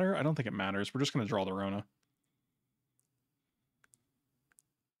it matter? I don't think it matters. We're just going to draw the Rona.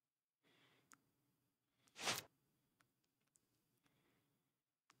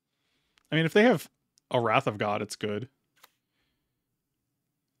 I mean, if they have a Wrath of God, it's good.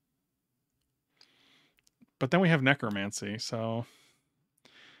 But then we have Necromancy, so...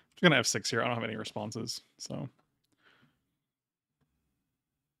 I'm going to F6 here. I don't have any responses, so...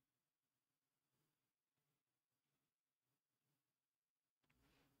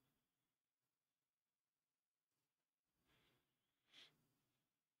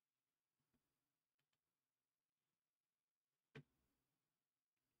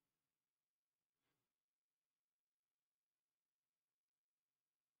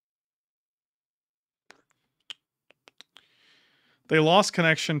 They lost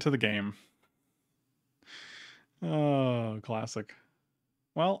connection to the game. Oh, classic.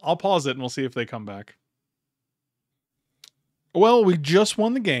 Well, I'll pause it and we'll see if they come back. Well, we just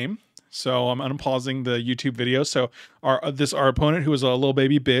won the game, so I'm unpausing the YouTube video. So our opponent, who was a little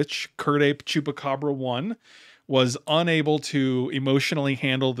baby bitch, Kurt Ape Chupacabra 1, was unable to emotionally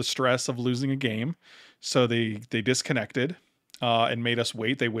handle the stress of losing a game. So they disconnected and made us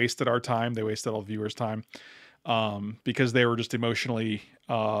wait. They wasted our time. They wasted all viewers' time because they were just emotionally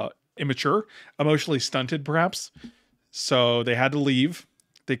immature, emotionally stunted, perhaps. So they had to leave.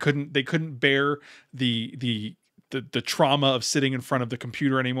 They couldn't bear the trauma of sitting in front of the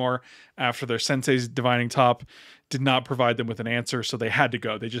computer anymore after their sensei's divining top did not provide them with an answer, so they had to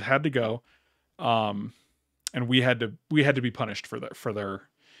go. They just had to go, and we had to be punished for their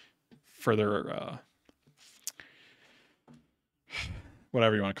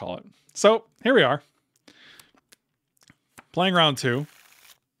whatever you want to call it. So here we are, playing round 2.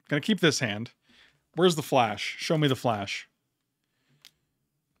 Gonna keep this hand. Where's the flash? Show me the flash.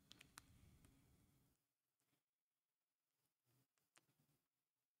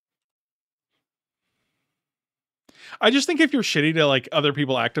 I just think if you're shitty to like other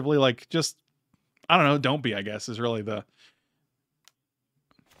people actively, like just, I don't know, don't be, I guess, is really the...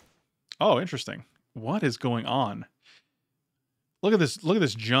 Oh, interesting. What is going on? Look at this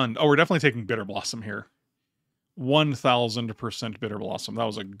Jund. Oh, we're definitely taking Bitter Blossom here. 1000% Bitter Blossom. That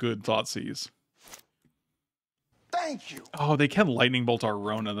was a good thought seize. Thank you. Oh, they can Lightning Bolt our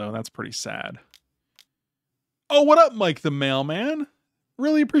Rona, though. That's pretty sad. Oh, what up, Mike the Mailman?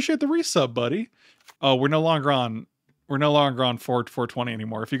 Really appreciate the resub, buddy. Oh, we're no longer on 420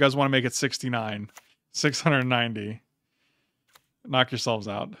 anymore. If you guys want to make it 69, 690, knock yourselves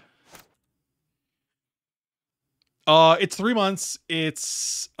out. It's 3 months.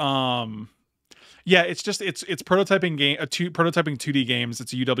 It's yeah, it's prototyping prototyping 2D games.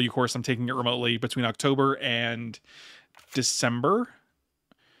 It's a UW course. I'm taking it remotely between October and December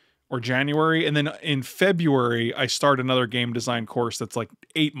or January, and then in February I start another game design course that's like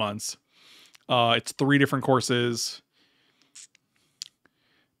 8 months. It's 3 different courses.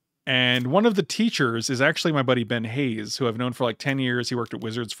 And one of the teachers is actually my buddy Ben Hayes, who I've known for like 10 years. He worked at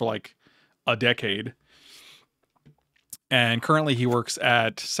Wizards for like a decade. And currently he works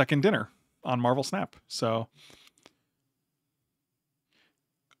at Second Dinner on Marvel Snap. So,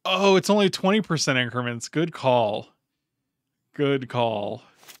 oh, it's only 20% increments. Good call. Good call.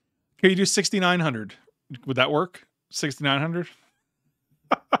 Can you do 6,900? Would that work? 6,900?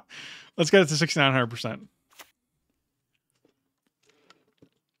 Let's get it to 6,900%.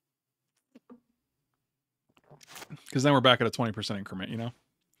 Because then we're back at a 20% increment, you know?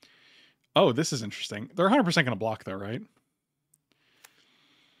 Oh, this is interesting. They're 100% going to block, though, right?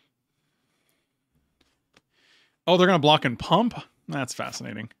 Oh, they're going to block and pump? That's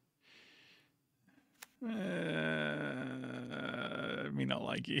fascinating. Me not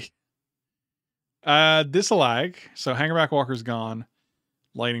likey. Disalag. So Hangerback Walker's gone.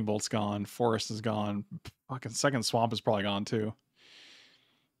 Lightning Bolt's gone. Forest is gone. Fucking Second Swamp is probably gone, too.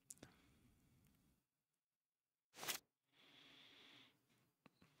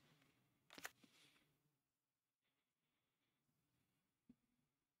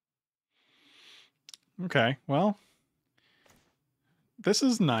 Okay, well, this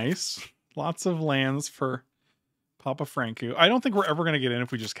is nice. Lots of lands for Papa Franku. I don't think we're ever going to get in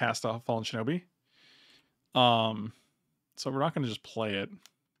if we just cast off Fallen Shinobi. So we're not going to just play it.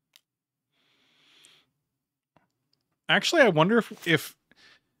 Actually, I wonder if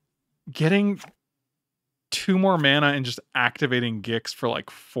getting 2 more mana and just activating Gix for like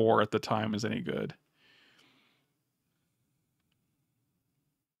 4 at the time is any good.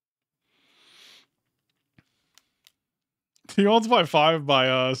 You multiply 5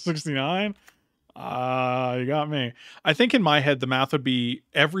 by 69? You got me. I think in my head the math would be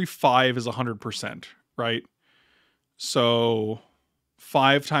every 5 is 100%, right? So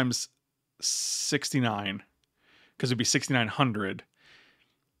 5 times 69, because it'd be 6,900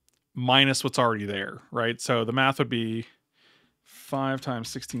 minus what's already there, right? So the math would be 5 times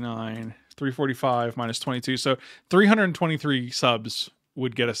 69, 345 minus 22. So 323 subs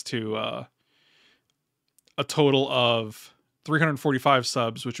would get us to a total of 345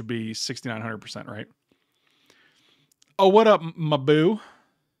 subs, which would be 6,900%, right? Oh, what up, my boo?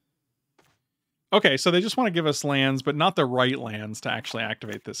 Okay, so they just want to give us lands, but not the right lands to actually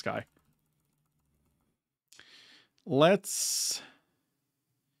activate this guy. Let's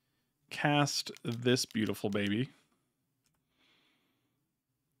cast this beautiful baby.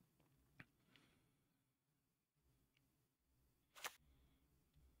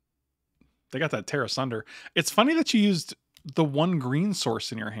 They got that Tear Asunder. It's funny that you used the 1 green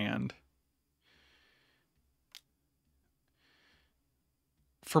source in your hand.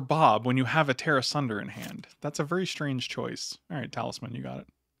 For Bob, when you have a Tear Asunder in hand. That's a very strange choice. All right, Talisman, you got it.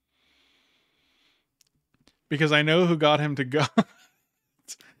 Because I know who got him to go.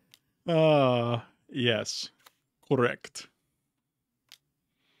 Yes. Correct.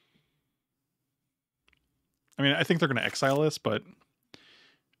 I mean, I think they're going to exile this, but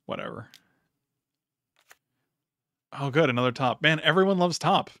whatever. Oh, good. Another top. Man, everyone loves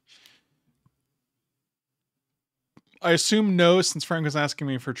top. I assume no, since Frank was asking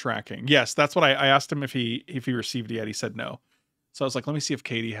me for tracking. Yes, that's what I asked him if he received it yet. He said no. So I was like, let me see if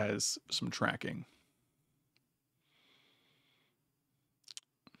Katie has some tracking.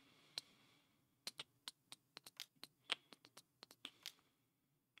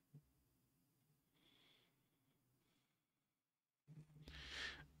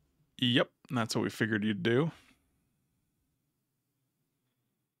 Yep, that's what we figured you'd do.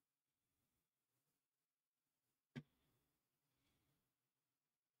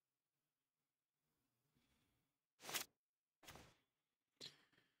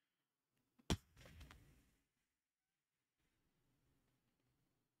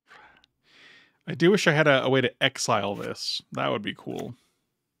 I do wish I had a way to exile this. That would be cool.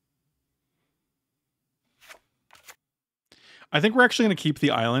 I think we're actually going to keep the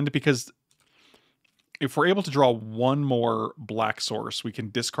island because if we're able to draw 1 more black source, we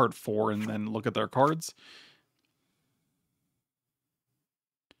can discard 4 and then look at their cards.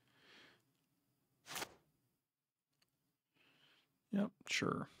 Yep,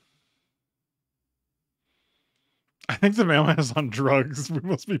 sure. I think the mailman is on drugs. We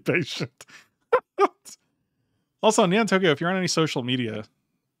must be patient. Also, Neon Tokyo, if you're on any social media,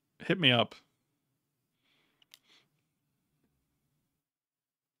 hit me up.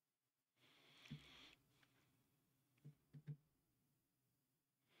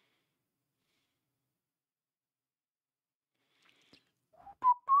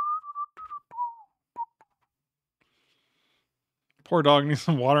 Poor dog needs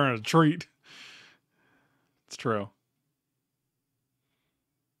some water and a treat. It's true.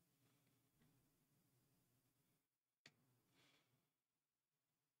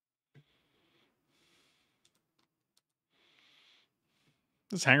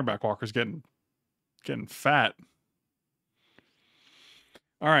 This Hangerback Walker's getting fat.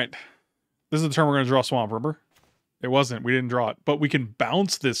 All right. This is the turn we're going to draw Swamp, remember? It wasn't. We didn't draw it. But we can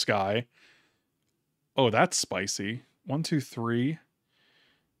bounce this guy. Oh, that's spicy. 1, 2, 3.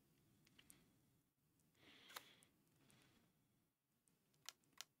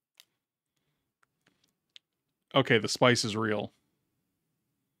 Okay, the spice is real.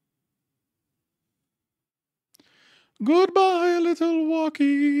 Goodbye, little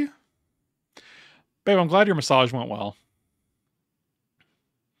walkie. Babe, I'm glad your massage went well.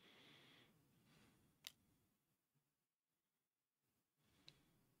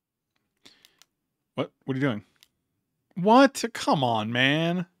 What? What are you doing? What? Come on,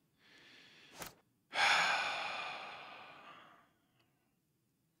 man.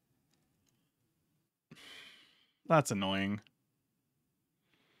 That's annoying.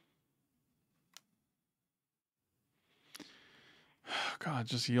 God,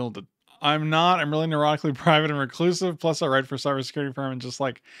 just yielded. I'm not. I'm really neurotically private and reclusive. Plus, I write for a cybersecurity firm, and just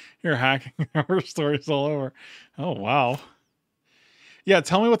like you're hacking our stories all over. Oh wow. Yeah,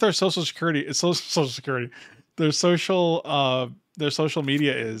 tell me what their social security is. Social security, their social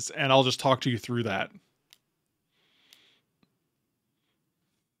media is, and I'll just talk to you through that.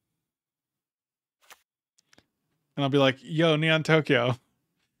 And I'll be like, "Yo, Neon Tokyo."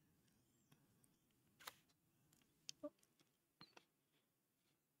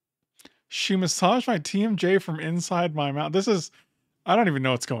 She massaged my TMJ from inside my mouth. This is, I don't even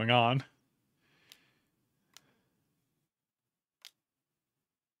know what's going on.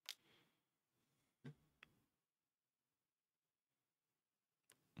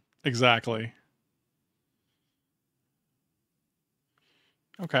 Exactly.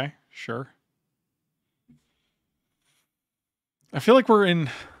 Okay, sure. I feel like we're in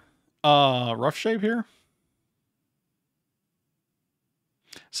rough shape here.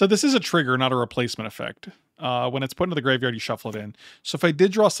 So this is a trigger, not a replacement effect. When it's put into the graveyard, you shuffle it in. So if I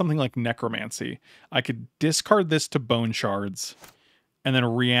did draw something like Necromancy, I could discard this to Bone Shards and then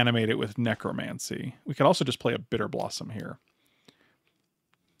reanimate it with Necromancy. We could also just play a Bitter Blossom here.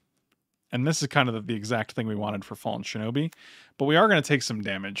 And this is kind of the exact thing we wanted for Fallen Shinobi. But we are going to take some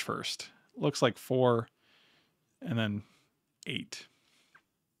damage first. Looks like 4 and then 8.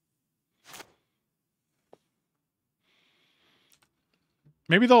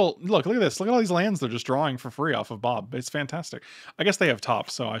 Maybe they'll look at this. Look at all these lands they're just drawing for free off of Bob. It's fantastic. I guess they have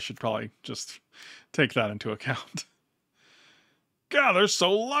tops, so I should probably just take that into account. God, they're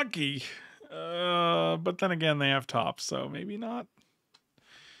so lucky. But then again, they have tops, so maybe not.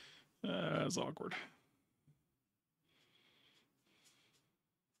 It's awkward.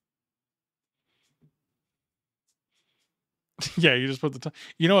 Yeah, you just put the top.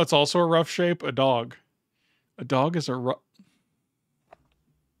 You know, it's also a rough shape. A dog. A dog is a rough.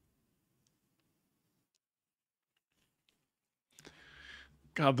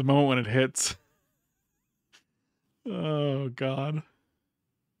 God, the moment when it hits. Oh, God.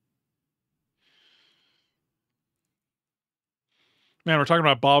 Man, we're talking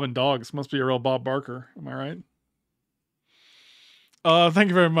about Bob and dogs. Must be a real Bob Barker. Am I right? Thank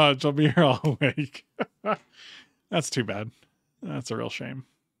you very much. I'll be here all week. That's too bad. That's a real shame.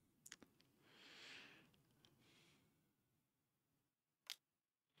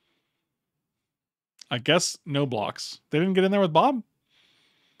 I guess no blocks. They didn't get in there with Bob?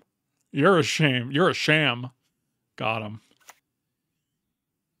 You're a shame. You're a sham. Got him.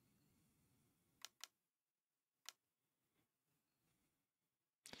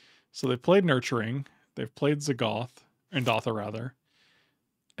 So they played Nurturing. They've played Zagoth. And Dotha, rather.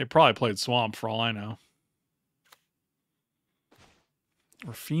 They probably played Swamp, for all I know.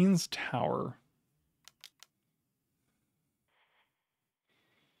 Rafine's Tower.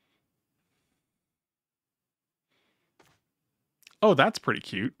 Oh, that's pretty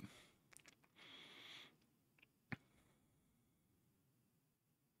cute.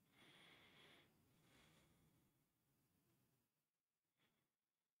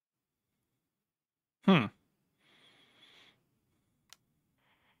 Hmm.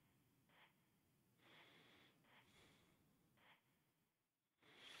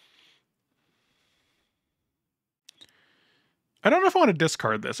 I don't know if I want to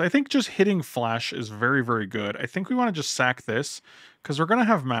discard this. I think just hitting Flash is very, very good. I think we want to just sack this because we're going to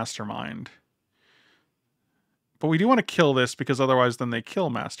have Mastermind. But we do want to kill this because otherwise then they kill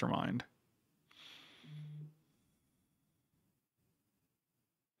Mastermind.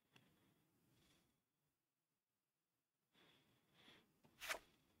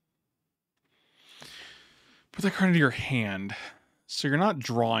 Put that card into your hand. So you're not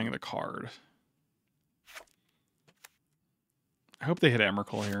drawing the card. I hope they hit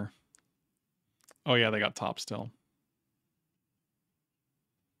Emrakul here. Oh yeah, they got top still.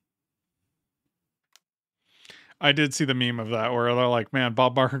 I did see the meme of that where they're like, man,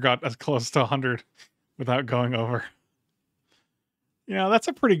 Bob Barker got as close to 100 without going over. You know, that's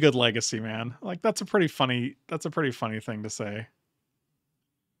a pretty good legacy, man. Like that's a pretty funny thing to say.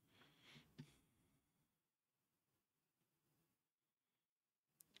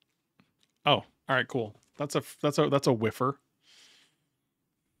 Oh, all right, cool. That's a whiffer.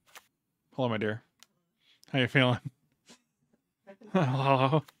 Hello, my dear. How you feeling?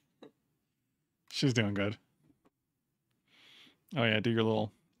 Hello. She's doing good. Oh yeah, do your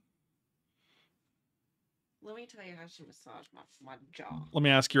little. Let me tell you how she massaged my jaw. Let me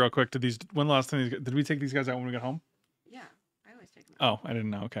ask you real quick. When the last time did we take these guys out when we got home? Yeah, I always take them out. Oh, I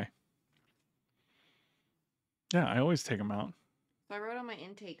didn't know. Okay. Yeah, I always take them out. So I wrote on my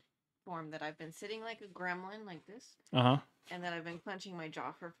intake form that I've been sitting like a gremlin like this. Uh-huh. And that I've been clenching my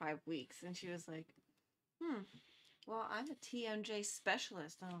jaw for 5 weeks. And she was like, well, I'm a TMJ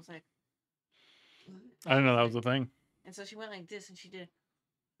specialist. And I was like, what? I didn't know that was a thing. And so she went like this and she did.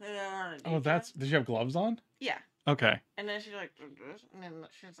 Oh, that's... Did you have gloves on? Yeah. Okay. And then she like, and then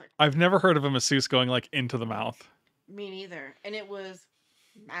she was like... I've never heard of a masseuse going like into the mouth. Me neither. And it was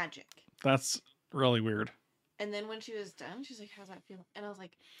magic. That's really weird. And then when she was done, she's like, how's that feel? And I was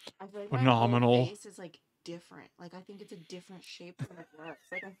like, I feel like phenomenal. my whole face is like different. Like, I think it's a different shape than it was.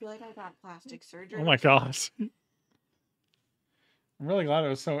 Like, I feel like I got plastic surgery. Oh my gosh. I'm really glad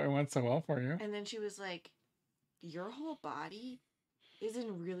it went so well for you. And then she was like, your whole body is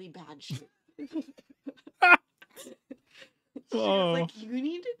in really bad shape. She was like, you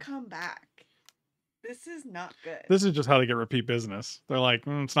need to come back. This is not good. This is just how they get repeat business. They're like,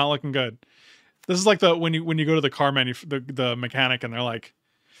 it's not looking good. This is like the when you go to the car the mechanic and they're like,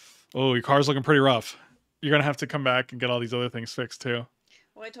 oh, your car's looking pretty rough. You're gonna have to come back and get all these other things fixed too.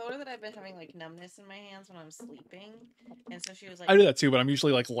 Well, I told her that I've been having like numbness in my hands when I'm sleeping, and so she was like, I do that too, but I'm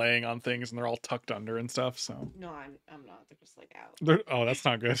usually like laying on things and they're all tucked under and stuff. So no, I'm not. They're just like out. Oh, that's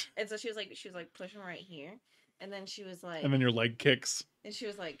not good. And so she was like pushing right here, and then she was like, and then your leg kicks. And she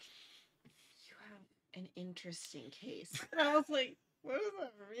was like, you have an interesting case. And I was like, what does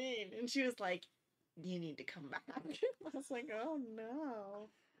that mean? And she was like, you need to come back. I was like, oh no.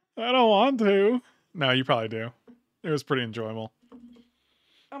 I don't want to. No, you probably do. It was pretty enjoyable.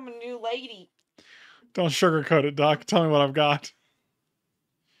 I'm a new lady. Don't sugarcoat it, Doc. Tell me what I've got.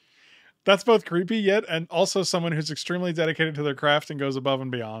 That's both creepy yet and also someone who's extremely dedicated to their craft and goes above and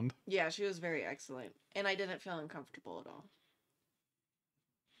beyond. Yeah, she was very excellent. And I didn't feel uncomfortable at all.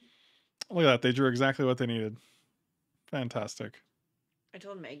 Look at that. They drew exactly what they needed. Fantastic. I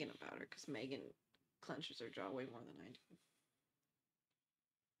told Megan about her because Megan clenches her jaw way more than I do.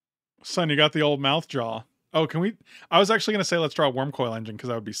 Son, you got the old mouth jaw. Oh, can we... I was actually going to say let's draw a worm coil engine because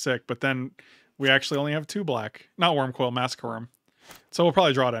that would be sick, but then we actually only have 2 black. Not worm coil, massacre worm. So we'll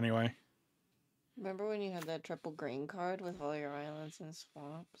probably draw it anyway. Remember when you had that triple green card with all your islands and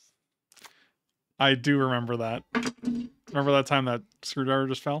swamps? I do remember that. Remember that time that screwdriver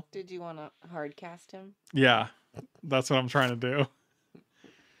just fell? Did you want to hard cast him? Yeah, that's what I'm trying to do.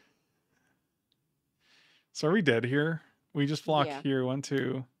 So are we dead here? We just block here. 1,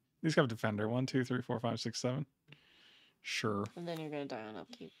 2. These have defender. 1, 2, 3, 4, 5, 6, 7. Sure. And then you're going to die on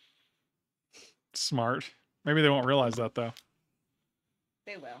upkeep. Smart. Maybe they won't realize that, though.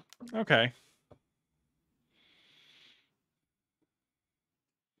 They will. Okay.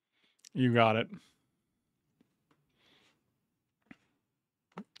 You got it.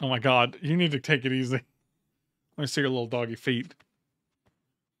 Oh my god. You need to take it easy. Let me see your little doggy feet.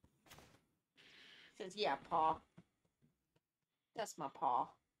 Says, yeah, paw. That's my paw.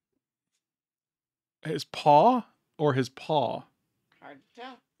 His paw or his paw? Hard to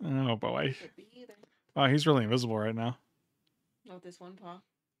tell. Oh boy. Could be either. Wow, he's really invisible right now. Not this one paw.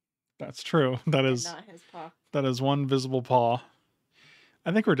 That's true. That is not his paw. That is one visible paw.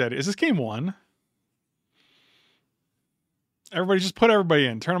 I think we're dead. Is this game 1? Everybody just put everybody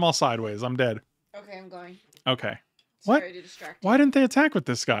in. Turn them all sideways. I'm dead. Okay, I'm going. Okay. Sorry What? to distract you. Why didn't they attack with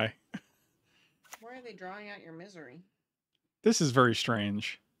this guy? Why are they drawing out your misery? This is very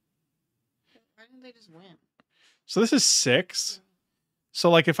strange. Why didn't they just win? So this is 6. So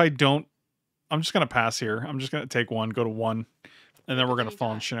like if I don't, I'm just gonna pass here. I'm just gonna take 1, go to 1, and then we're gonna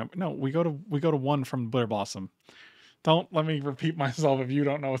fall and shit. No, we go to 1 from Glitter Blossom. Don't let me repeat myself if you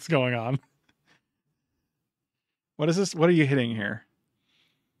don't know what's going on. What is this? What are you hitting here?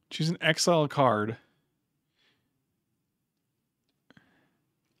 Choose an exile card.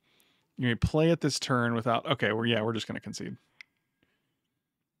 You may play at this turn without... Okay, we're just going to concede.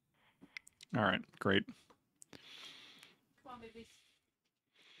 All right, great. Come on, babies.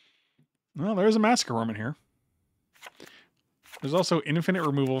 Well, there's a Massacre Worm in here. There's also infinite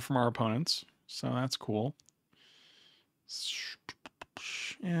removal from our opponents, so that's cool.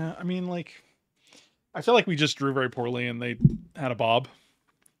 Yeah, I mean, like... I feel like we just drew very poorly and they had a bob.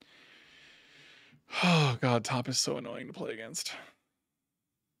 Oh, God, top is so annoying to play against.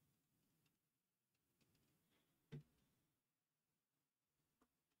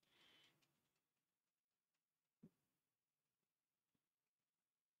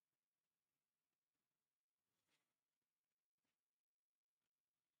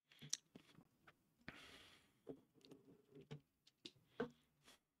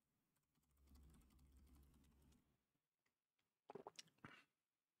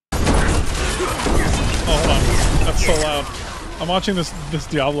 Oh, hold on. That's so loud. I'm watching this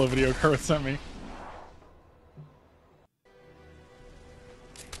Diablo video Kurt sent me.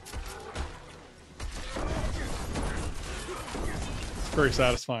 Very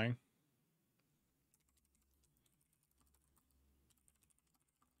satisfying.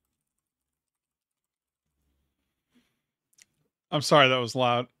 I'm sorry that was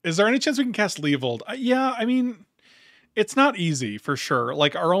loud. Is there any chance we can cast Leovold? Yeah, I mean, it's not easy for sure.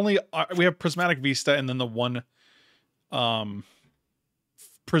 Like our only we have Prismatic Vista and then the one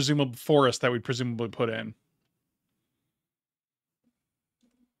presumable forest that we'd presumably put in.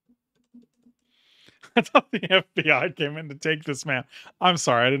 I thought the FBI came in to take this man. I'm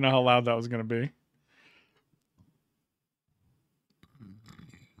sorry, I didn't know how loud that was going to be.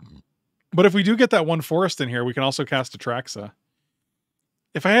 But if we do get that one forest in here, we can also cast Atraxa.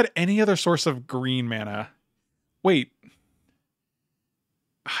 If I had any other source of green mana... Wait.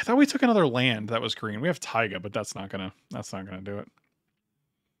 I thought we took another land that was green. We have Taiga, but that's not gonna do it.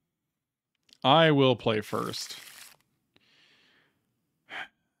 I will play first.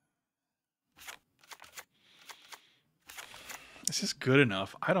 This is good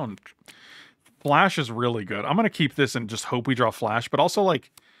enough. I don't... Flash is really good. I'm going to keep this and just hope we draw Flash, but also, like,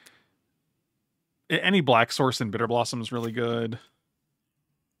 any black source in Bitter Blossom is really good.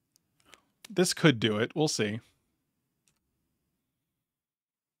 This could do it. We'll see.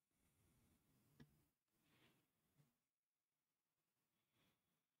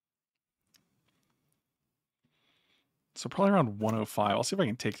 So probably around 105. I'll see if I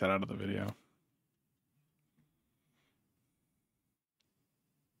can take that out of the video.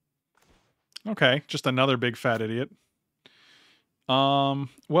 Okay, just another big fat idiot.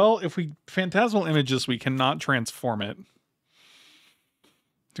 Well, if we Phantasmal Images, we cannot transform it.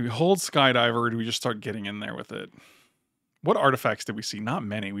 Do we hold Skydiver, or do we just start getting in there with it? What artifacts did we see? Not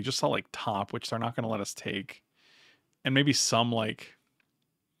many. We just saw, like, top, which they're not going to let us take. And maybe some, like...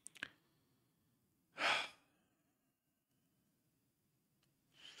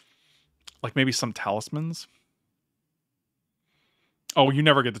 like, maybe some talismans? Oh, you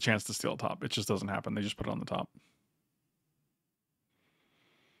never get the chance to steal top. It just doesn't happen. They just put it on the top.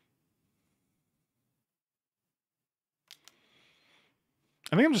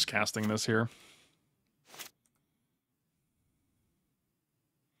 I think I'm just casting this here.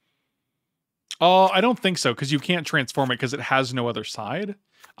 Oh, I don't think so, because you can't transform it because it has no other side.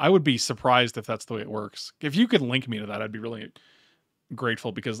 I would be surprised if that's the way it works. If you could link me to that, I'd be really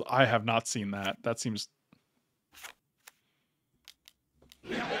grateful, because I have not seen that. That seems...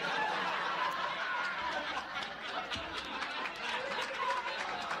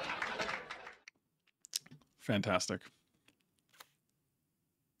 fantastic.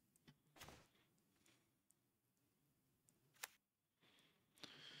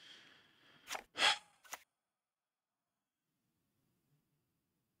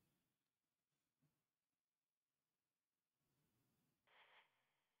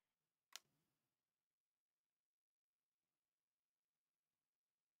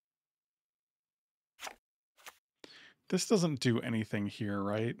 This doesn't do anything here,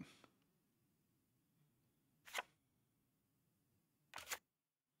 right?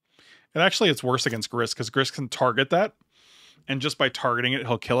 And actually, it's worse against Gris, because Gris can target that, and just by targeting it,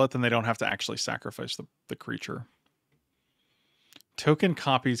 he'll kill it, then they don't have to actually sacrifice the creature. Token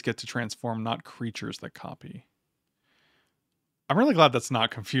copies get to transform, not creatures that copy. I'm really glad that's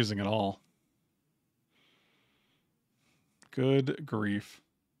not confusing at all. Good grief.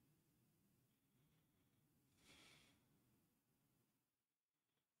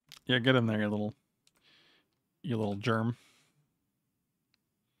 Yeah, get in there, you little germ.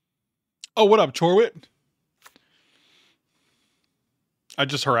 Oh, what up, Chorwit? I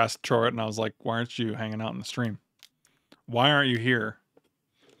just harassed Chorwit and I was like, why aren't you hanging out in the stream? Why aren't you here?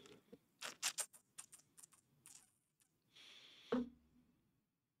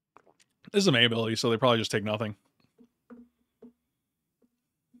 This is an A ability, so they probably just take nothing.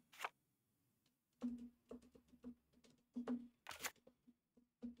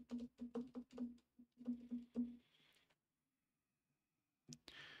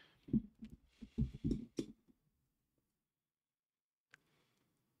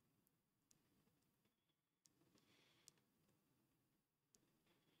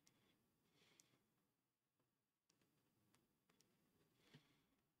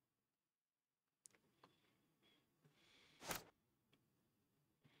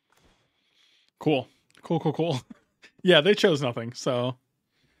 Cool. Cool. Yeah, they chose nothing, so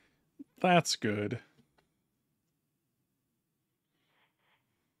that's good.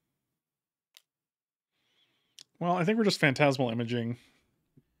 Well, I think we're just phantasmal imaging.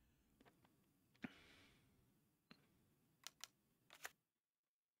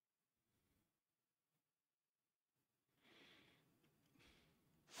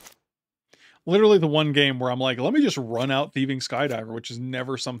 Literally the one game where I'm like, let me just run out Thieving Skydiver, which is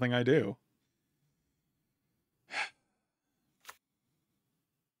never something I do.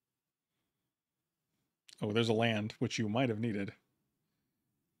 Oh, there's a land, which you might have needed.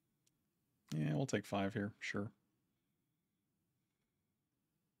 Yeah, we'll take 5 here, sure.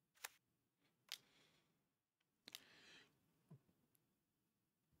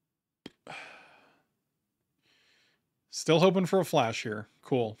 Still hoping for a flash here.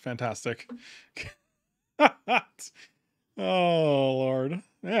 Cool, fantastic. Oh, Lord.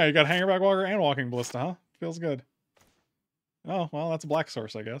 Yeah, you got Hangerback Walker and Walking Ballista, huh? Feels good. Oh, well, that's a black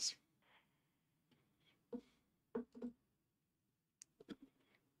source, I guess.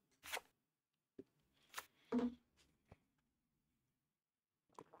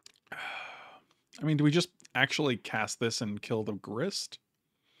 I mean, do we just actually cast this and kill the Grist?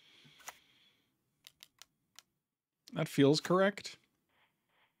 That feels correct.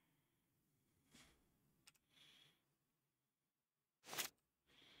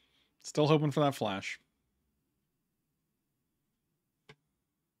 Still hoping for that flash.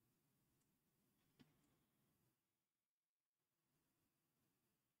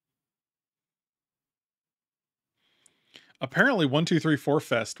 Apparently 1234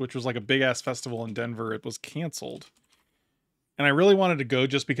 Fest, which was like a big ass festival in Denver, it was canceled. And I really wanted to go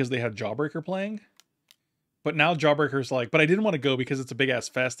just because they had Jawbreaker playing. But now Jawbreaker's like, but I didn't want to go because it's a big ass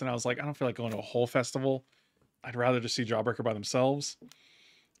fest, and I was like, I don't feel like going to a whole festival. I'd rather just see Jawbreaker by themselves.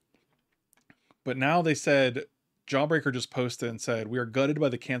 But now they said, Jawbreaker just posted and said, we are gutted by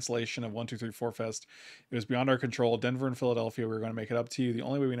the cancellation of 1234 Fest. It was beyond our control. Denver and Philadelphia, we were going to make it up to you the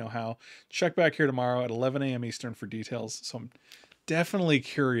only way we know how. Check back here tomorrow at 11 a.m. Eastern for details. So I'm definitely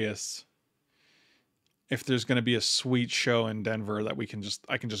curious if there's going to be a sweet show in Denver that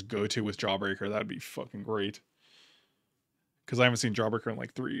I can just go to with Jawbreaker. That'd be fucking great. Because I haven't seen Jawbreaker in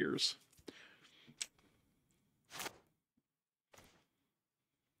like 3 years.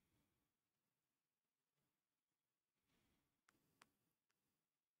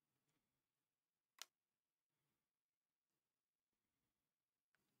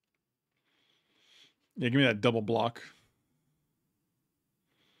 Yeah, give me that double block.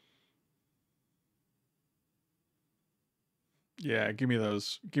 Yeah, give me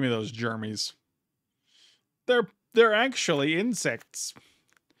those germies. They're actually insects.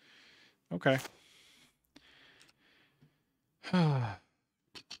 Okay.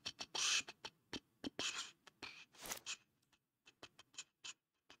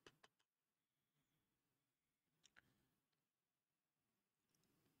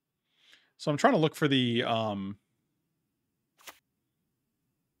 So I'm trying to look for the oh,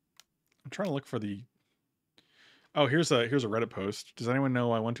 here's a Reddit post. Does anyone know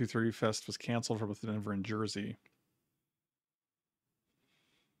why 123 Fest was canceled for both Denver and Jersey?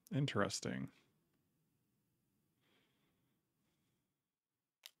 Interesting.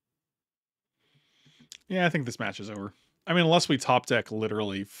 Yeah, I think this match is over. I mean, unless we top deck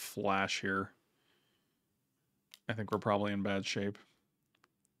literally flash here, I think we're probably in bad shape.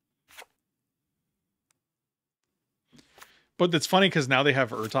 But it's funny because now they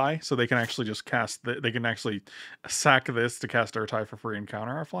have Urtai, so they can actually just cast. They can actually sack this to cast Urtai for free and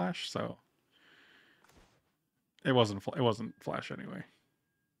counter our flash. So it wasn't flash anyway.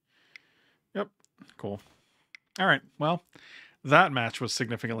 Yep, cool. All right, well, that match was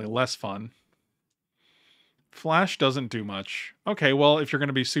significantly less fun. Flash doesn't do much. Okay, well, if you're going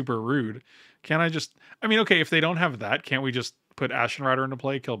to be super rude, can't I just... I mean, okay, if they don't have that, can't we just put Ashen Rider into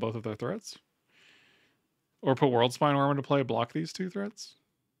play, kill both of their threats? Or put World Spine Worm into play, block these 2 threats?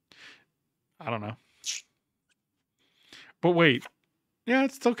 I don't know. But wait. Yeah,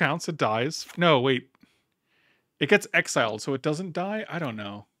 it still counts. It dies. No, wait. It gets exiled, so it doesn't die? I don't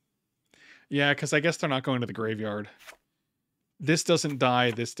know. Yeah, because I guess they're not going to the graveyard. This doesn't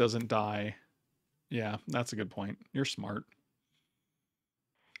die. This doesn't die. Yeah, that's a good point. You're smart.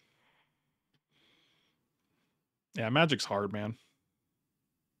 Yeah, Magic's hard, man.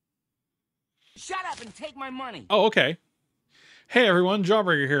 Shut up and take my money. Oh, okay. Hey everyone,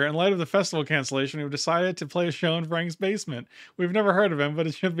 Jawbreaker here. In light of the festival cancellation, we've decided to play a show in Frank's basement. We've never heard of him, but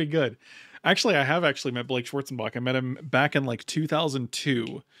it should be good. Actually, I have actually met Blake Schwarzenbach. I met him back in like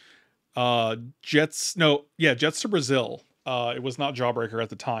 2002. Jets to Brazil. It was not Jawbreaker at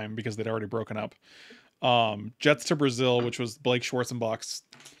the time because they'd already broken up. Jets to Brazil, which was Blake Schwarzenbach's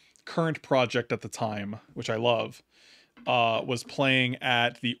current project at the time, which I love, was playing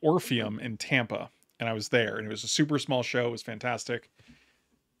at the Orpheum in Tampa. And I was there, and it was a super small show. It was fantastic.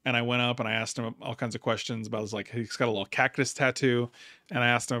 And I went up and I asked him all kinds of questions about his, like, he's got a little cactus tattoo. And I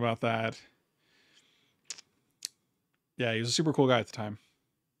asked him about that. Yeah, he was a super cool guy at the time.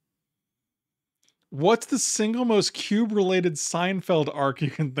 What's the single most cube-related Seinfeld arc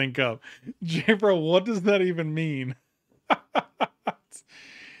you can think of? J-Bro, what does that even mean?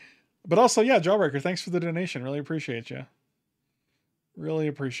 But also, yeah, Jawbreaker, thanks for the donation. Really appreciate you. Really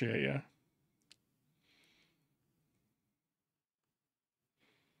appreciate you.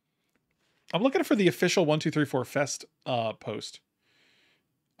 I'm looking for the official 1234 Fest post.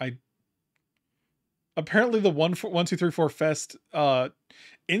 Apparently the 1234 Fest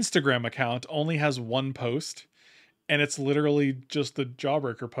Instagram account only has one post, and it's literally just the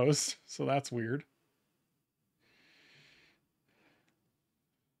Jawbreaker post, so that's weird.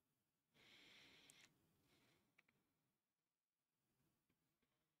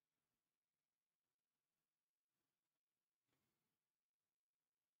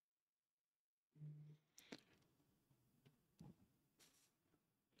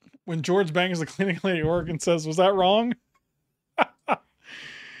 When George bangs the cleaning lady at work and says, "Was that wrong?"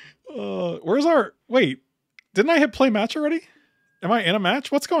 Where's our... Wait, didn't I hit play match already? Am I in a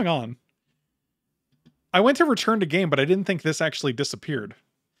match? What's going on? I went to return to game, but I didn't think this actually disappeared.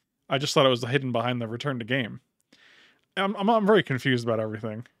 I just thought it was hidden behind the return to game. I'm very confused about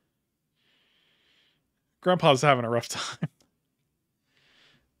everything. Grandpa's having a rough time.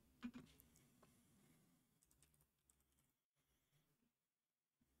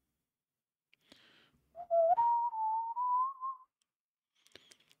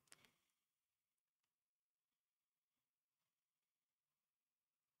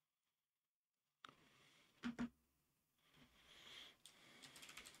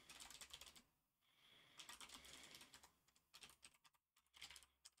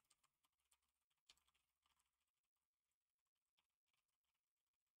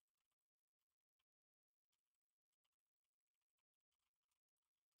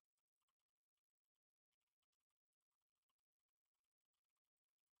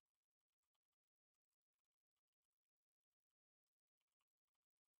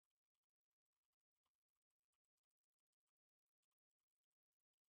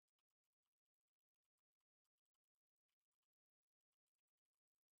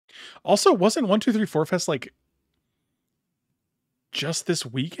 Also, wasn't 1234 Fest like just this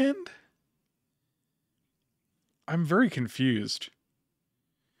weekend? I'm very confused.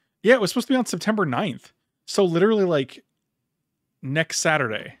 Yeah, it was supposed to be on September 9th. So literally like next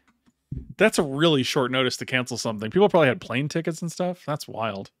Saturday. That's a really short notice to cancel something. People probably had plane tickets and stuff. That's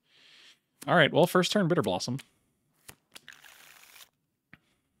wild. All right, well, first turn Bitter Blossom.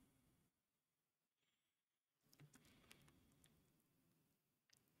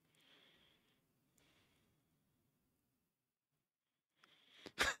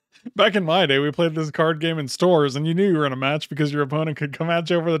 Back in my day, we played this card game in stores, and you knew you were in a match because your opponent could come at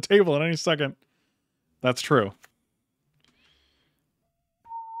you over the table at any second. That's true.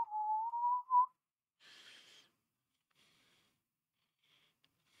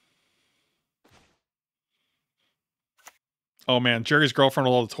 Oh man, Jerry's girlfriend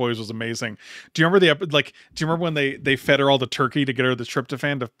with all the toys was amazing. Do you remember do you remember when they fed her all the turkey to get her the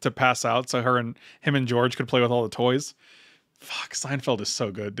tryptophan to pass out so him and George could play with all the toys? Fuck, Seinfeld is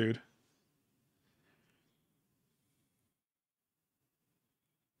so good, dude.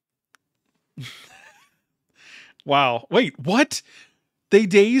 Wow. Wait, what? They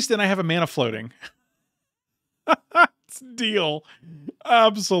dazed and I have a mana floating. It's deal.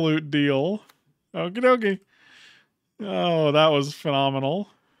 Absolute deal. Okie dokie. Oh, that was phenomenal.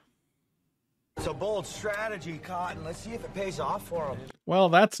 It's a bold strategy, Cotton. Let's see if it pays off for him. Well,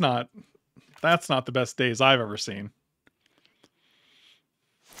 that's not the best days I've ever seen.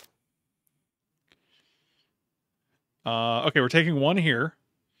 Okay, we're taking one here.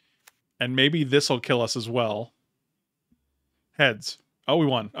 And maybe this will kill us as well. Heads. Oh, we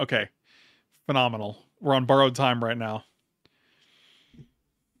won. Okay. Phenomenal. We're on borrowed time right now.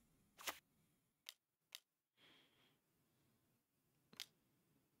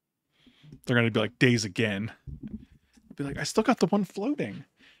 They're going to be like, days again. Be like, I still got the one floating.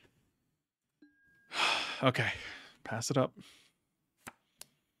 Okay. Pass it up.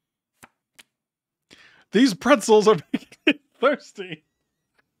 These pretzels are making me thirsty.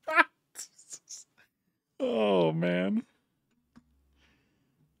 Oh, man.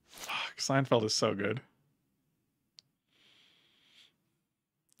 Fuck, Seinfeld is so good.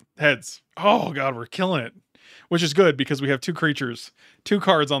 Heads. Oh, God, we're killing it. Which is good because we have two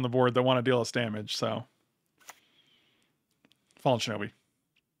cards on the board that want to deal us damage, so. Fallen Shinobi.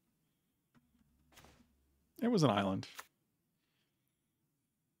 It was an island.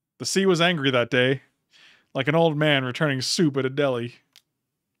 The sea was angry that day, like an old man returning soup at a deli.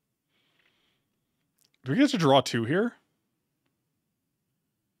 Do we get to draw two here?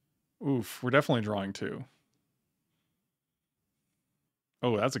 Oof, we're definitely drawing 2.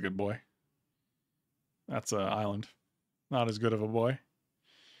 Oh, that's a good boy. That's a island. Not as good of a boy.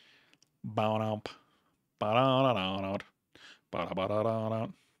 Bow-now. Ba-da-da-da-da. Ba-da-ba-da-da-da.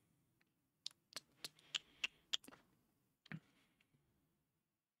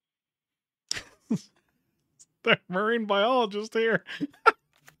 The marine biologist here.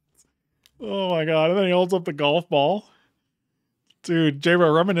 Oh my god. And then he holds up the golf ball. Dude,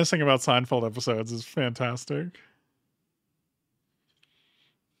 J-Bro reminiscing about Seinfeld episodes is fantastic.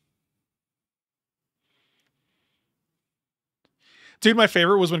 Dude, my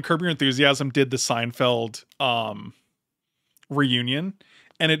favorite was when Curb Your Enthusiasm did the Seinfeld reunion,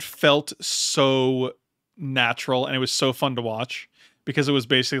 and it felt so natural, and it was so fun to watch because it was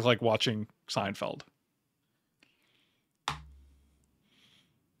basically like watching Seinfeld.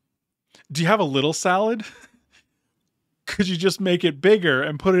 Do you have a little salad? Could you just make it bigger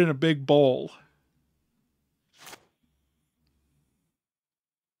and put it in a big bowl?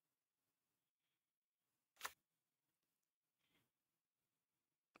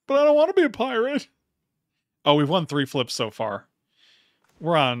 But I don't want to be a pirate. Oh, we've won 3 flips so far.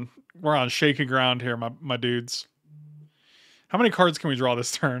 We're on shaky ground here, my dudes. How many cards can we draw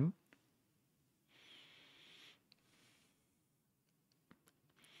this turn?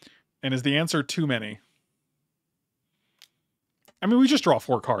 And is the answer too many? I mean, we just draw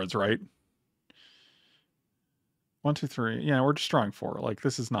 4 cards, right? 1, 2, 3. Yeah, we're just drawing 4. Like,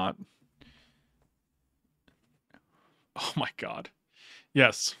 this is not... Oh my god.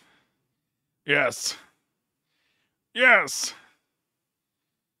 Yes. Yes. Yes.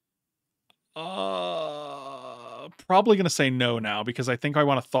 Probably going to say no now because I think I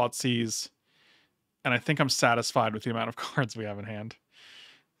want to Thoughtseize, and I think I'm satisfied with the amount of cards we have in hand.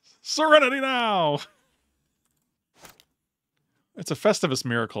 Serenity now! It's a Festivus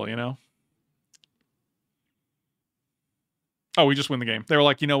miracle, you know? Oh, we just win the game. They were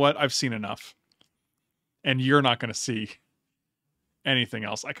like, you know what? I've seen enough. And you're not going to see anything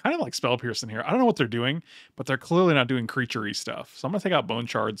else. I kind of like Spell Pierce in here. I don't know what they're doing, but they're clearly not doing creature-y stuff. So I'm going to take out Bone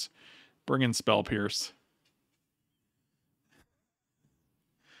Shards, bring in Spell Pierce.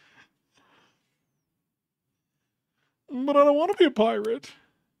 But I don't want to be a pirate.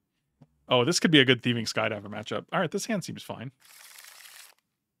 Oh, this could be a good Thieving Skydiver matchup. All right, this hand seems fine.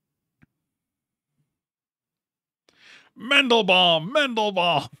 Mendelbaum!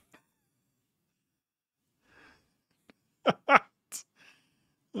 Mendelbaum!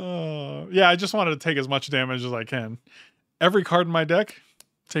 Yeah, I just wanted to take as much damage as I can. Every card in my deck,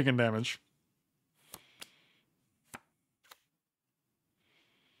 taking damage.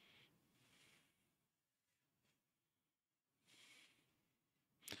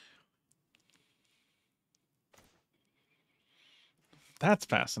 That's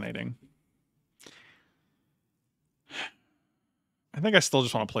fascinating. I think I still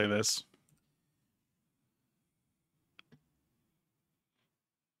just want to play this.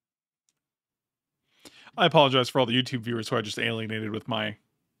 I apologize for all the YouTube viewers who I just alienated with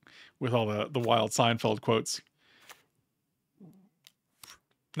all the wild Seinfeld quotes.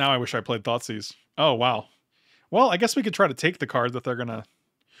 Now I wish I played Thoughtseize. Oh, wow. Well, I guess we could try to take the card that they're gonna...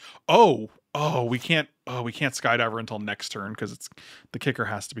 Oh, we can't Skydiver until next turn because the kicker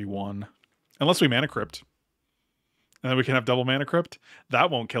has to be 1. Unless we Mana Crypt. And then we can have double Mana Crypt. That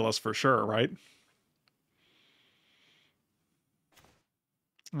won't kill us for sure, right?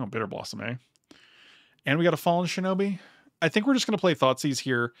 Oh, Bitter Blossom, eh? And we got a Fallen Shinobi. I think we're just going to play Thoughtseize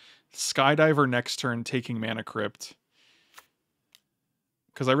here. Skydiver next turn, taking Mana Crypt.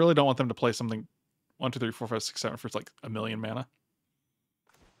 Because I really don't want them to play something 1, 2, 3, 4, 5, 6, 7 for like 1,000,000 mana.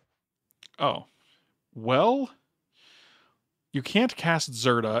 Oh. Well, you can't cast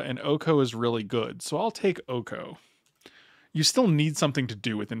Zerta, and Oko is really good. So I'll take Oko. You still need something to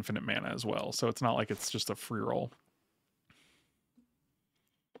do with infinite mana as well. So it's not like it's just a free roll.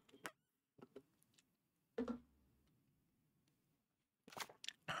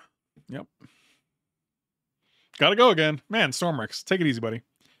 Yep. Gotta go again. Man, Stormrix, take it easy, buddy.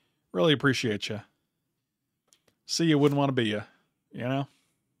 Really appreciate you. See, you wouldn't want to be you. You know?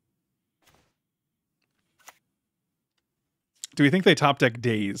 Do we think they top deck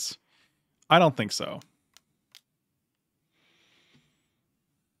Daze? I don't think so.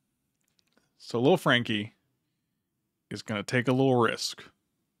 So little Frankie is going to take a little risk.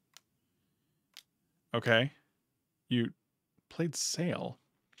 Okay. You played Sail.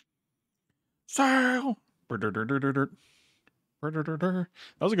 Sail! That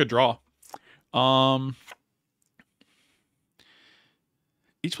was a good draw.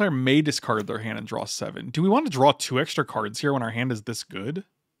 Each player may discard their hand and draw 7. Do we want to draw 2 extra cards here when our hand is this good?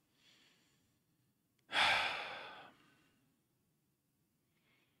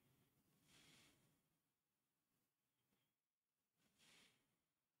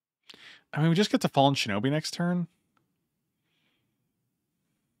 I mean, we just get to Fallen Shinobi next turn.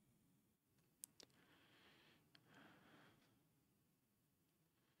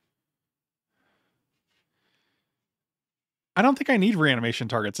 I don't think I need reanimation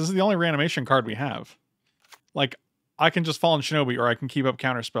targets. This is the only reanimation card we have. Like, I can just Fallen Shinobi or I can keep up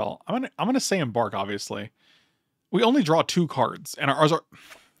Counterspell. I'm gonna say Embark, obviously. We only draw 2 cards, and ours are...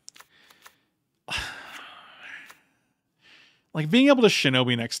 Like, being able to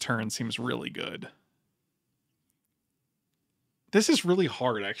Shinobi next turn seems really good. This is really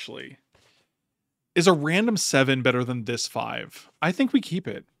hard, actually. Is a random 7 better than this 5? I think we keep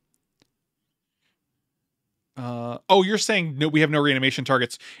it. Oh, you're saying no, we have no reanimation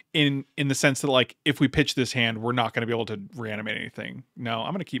targets in the sense that, like, if we pitch this hand, we're not going to be able to reanimate anything. No,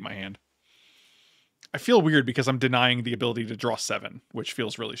 I'm going to keep my hand. I feel weird because I'm denying the ability to draw 7, which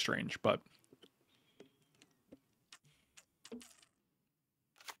feels really strange, but...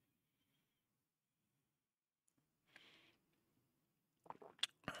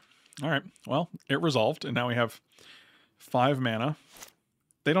 All right, well, it resolved, and now we have 5 mana.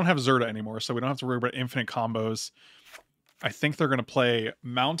 They don't have Zerta anymore, so we don't have to worry about infinite combos. I think they're going to play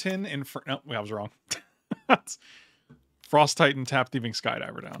Mountain in... No, I was wrong. Frost Titan, tap Thieving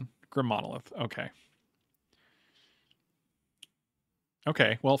Skydiver down. Grim Monolith. Okay.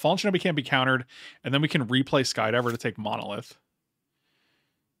 Okay, well, Fallen Shinobi can't be countered, and then we can replay Skydiver to take Monolith.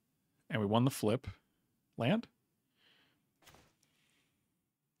 And we won the flip. Land?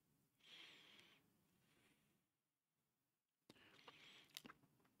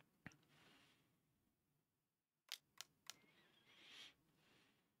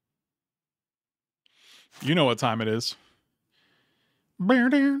 You know what time it is.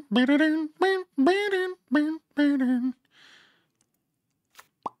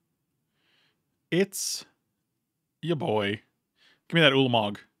 It's your boy. Give me that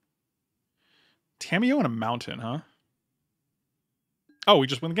Ulamog. Tameo and a Mountain, huh? Oh, we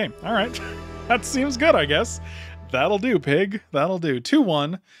just win the game. All right. That seems good, I guess. That'll do, pig. That'll do.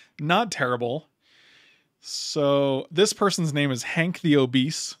 2-1. Not terrible. So this person's name is Hank the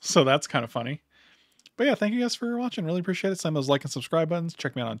Obese, so that's kind of funny. But yeah, thank you guys for watching. Really appreciate it. Slam those like and subscribe buttons.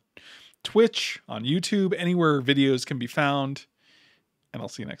 Check me out on Twitch, on YouTube, anywhere videos can be found. And I'll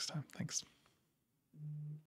see you next time. Thanks.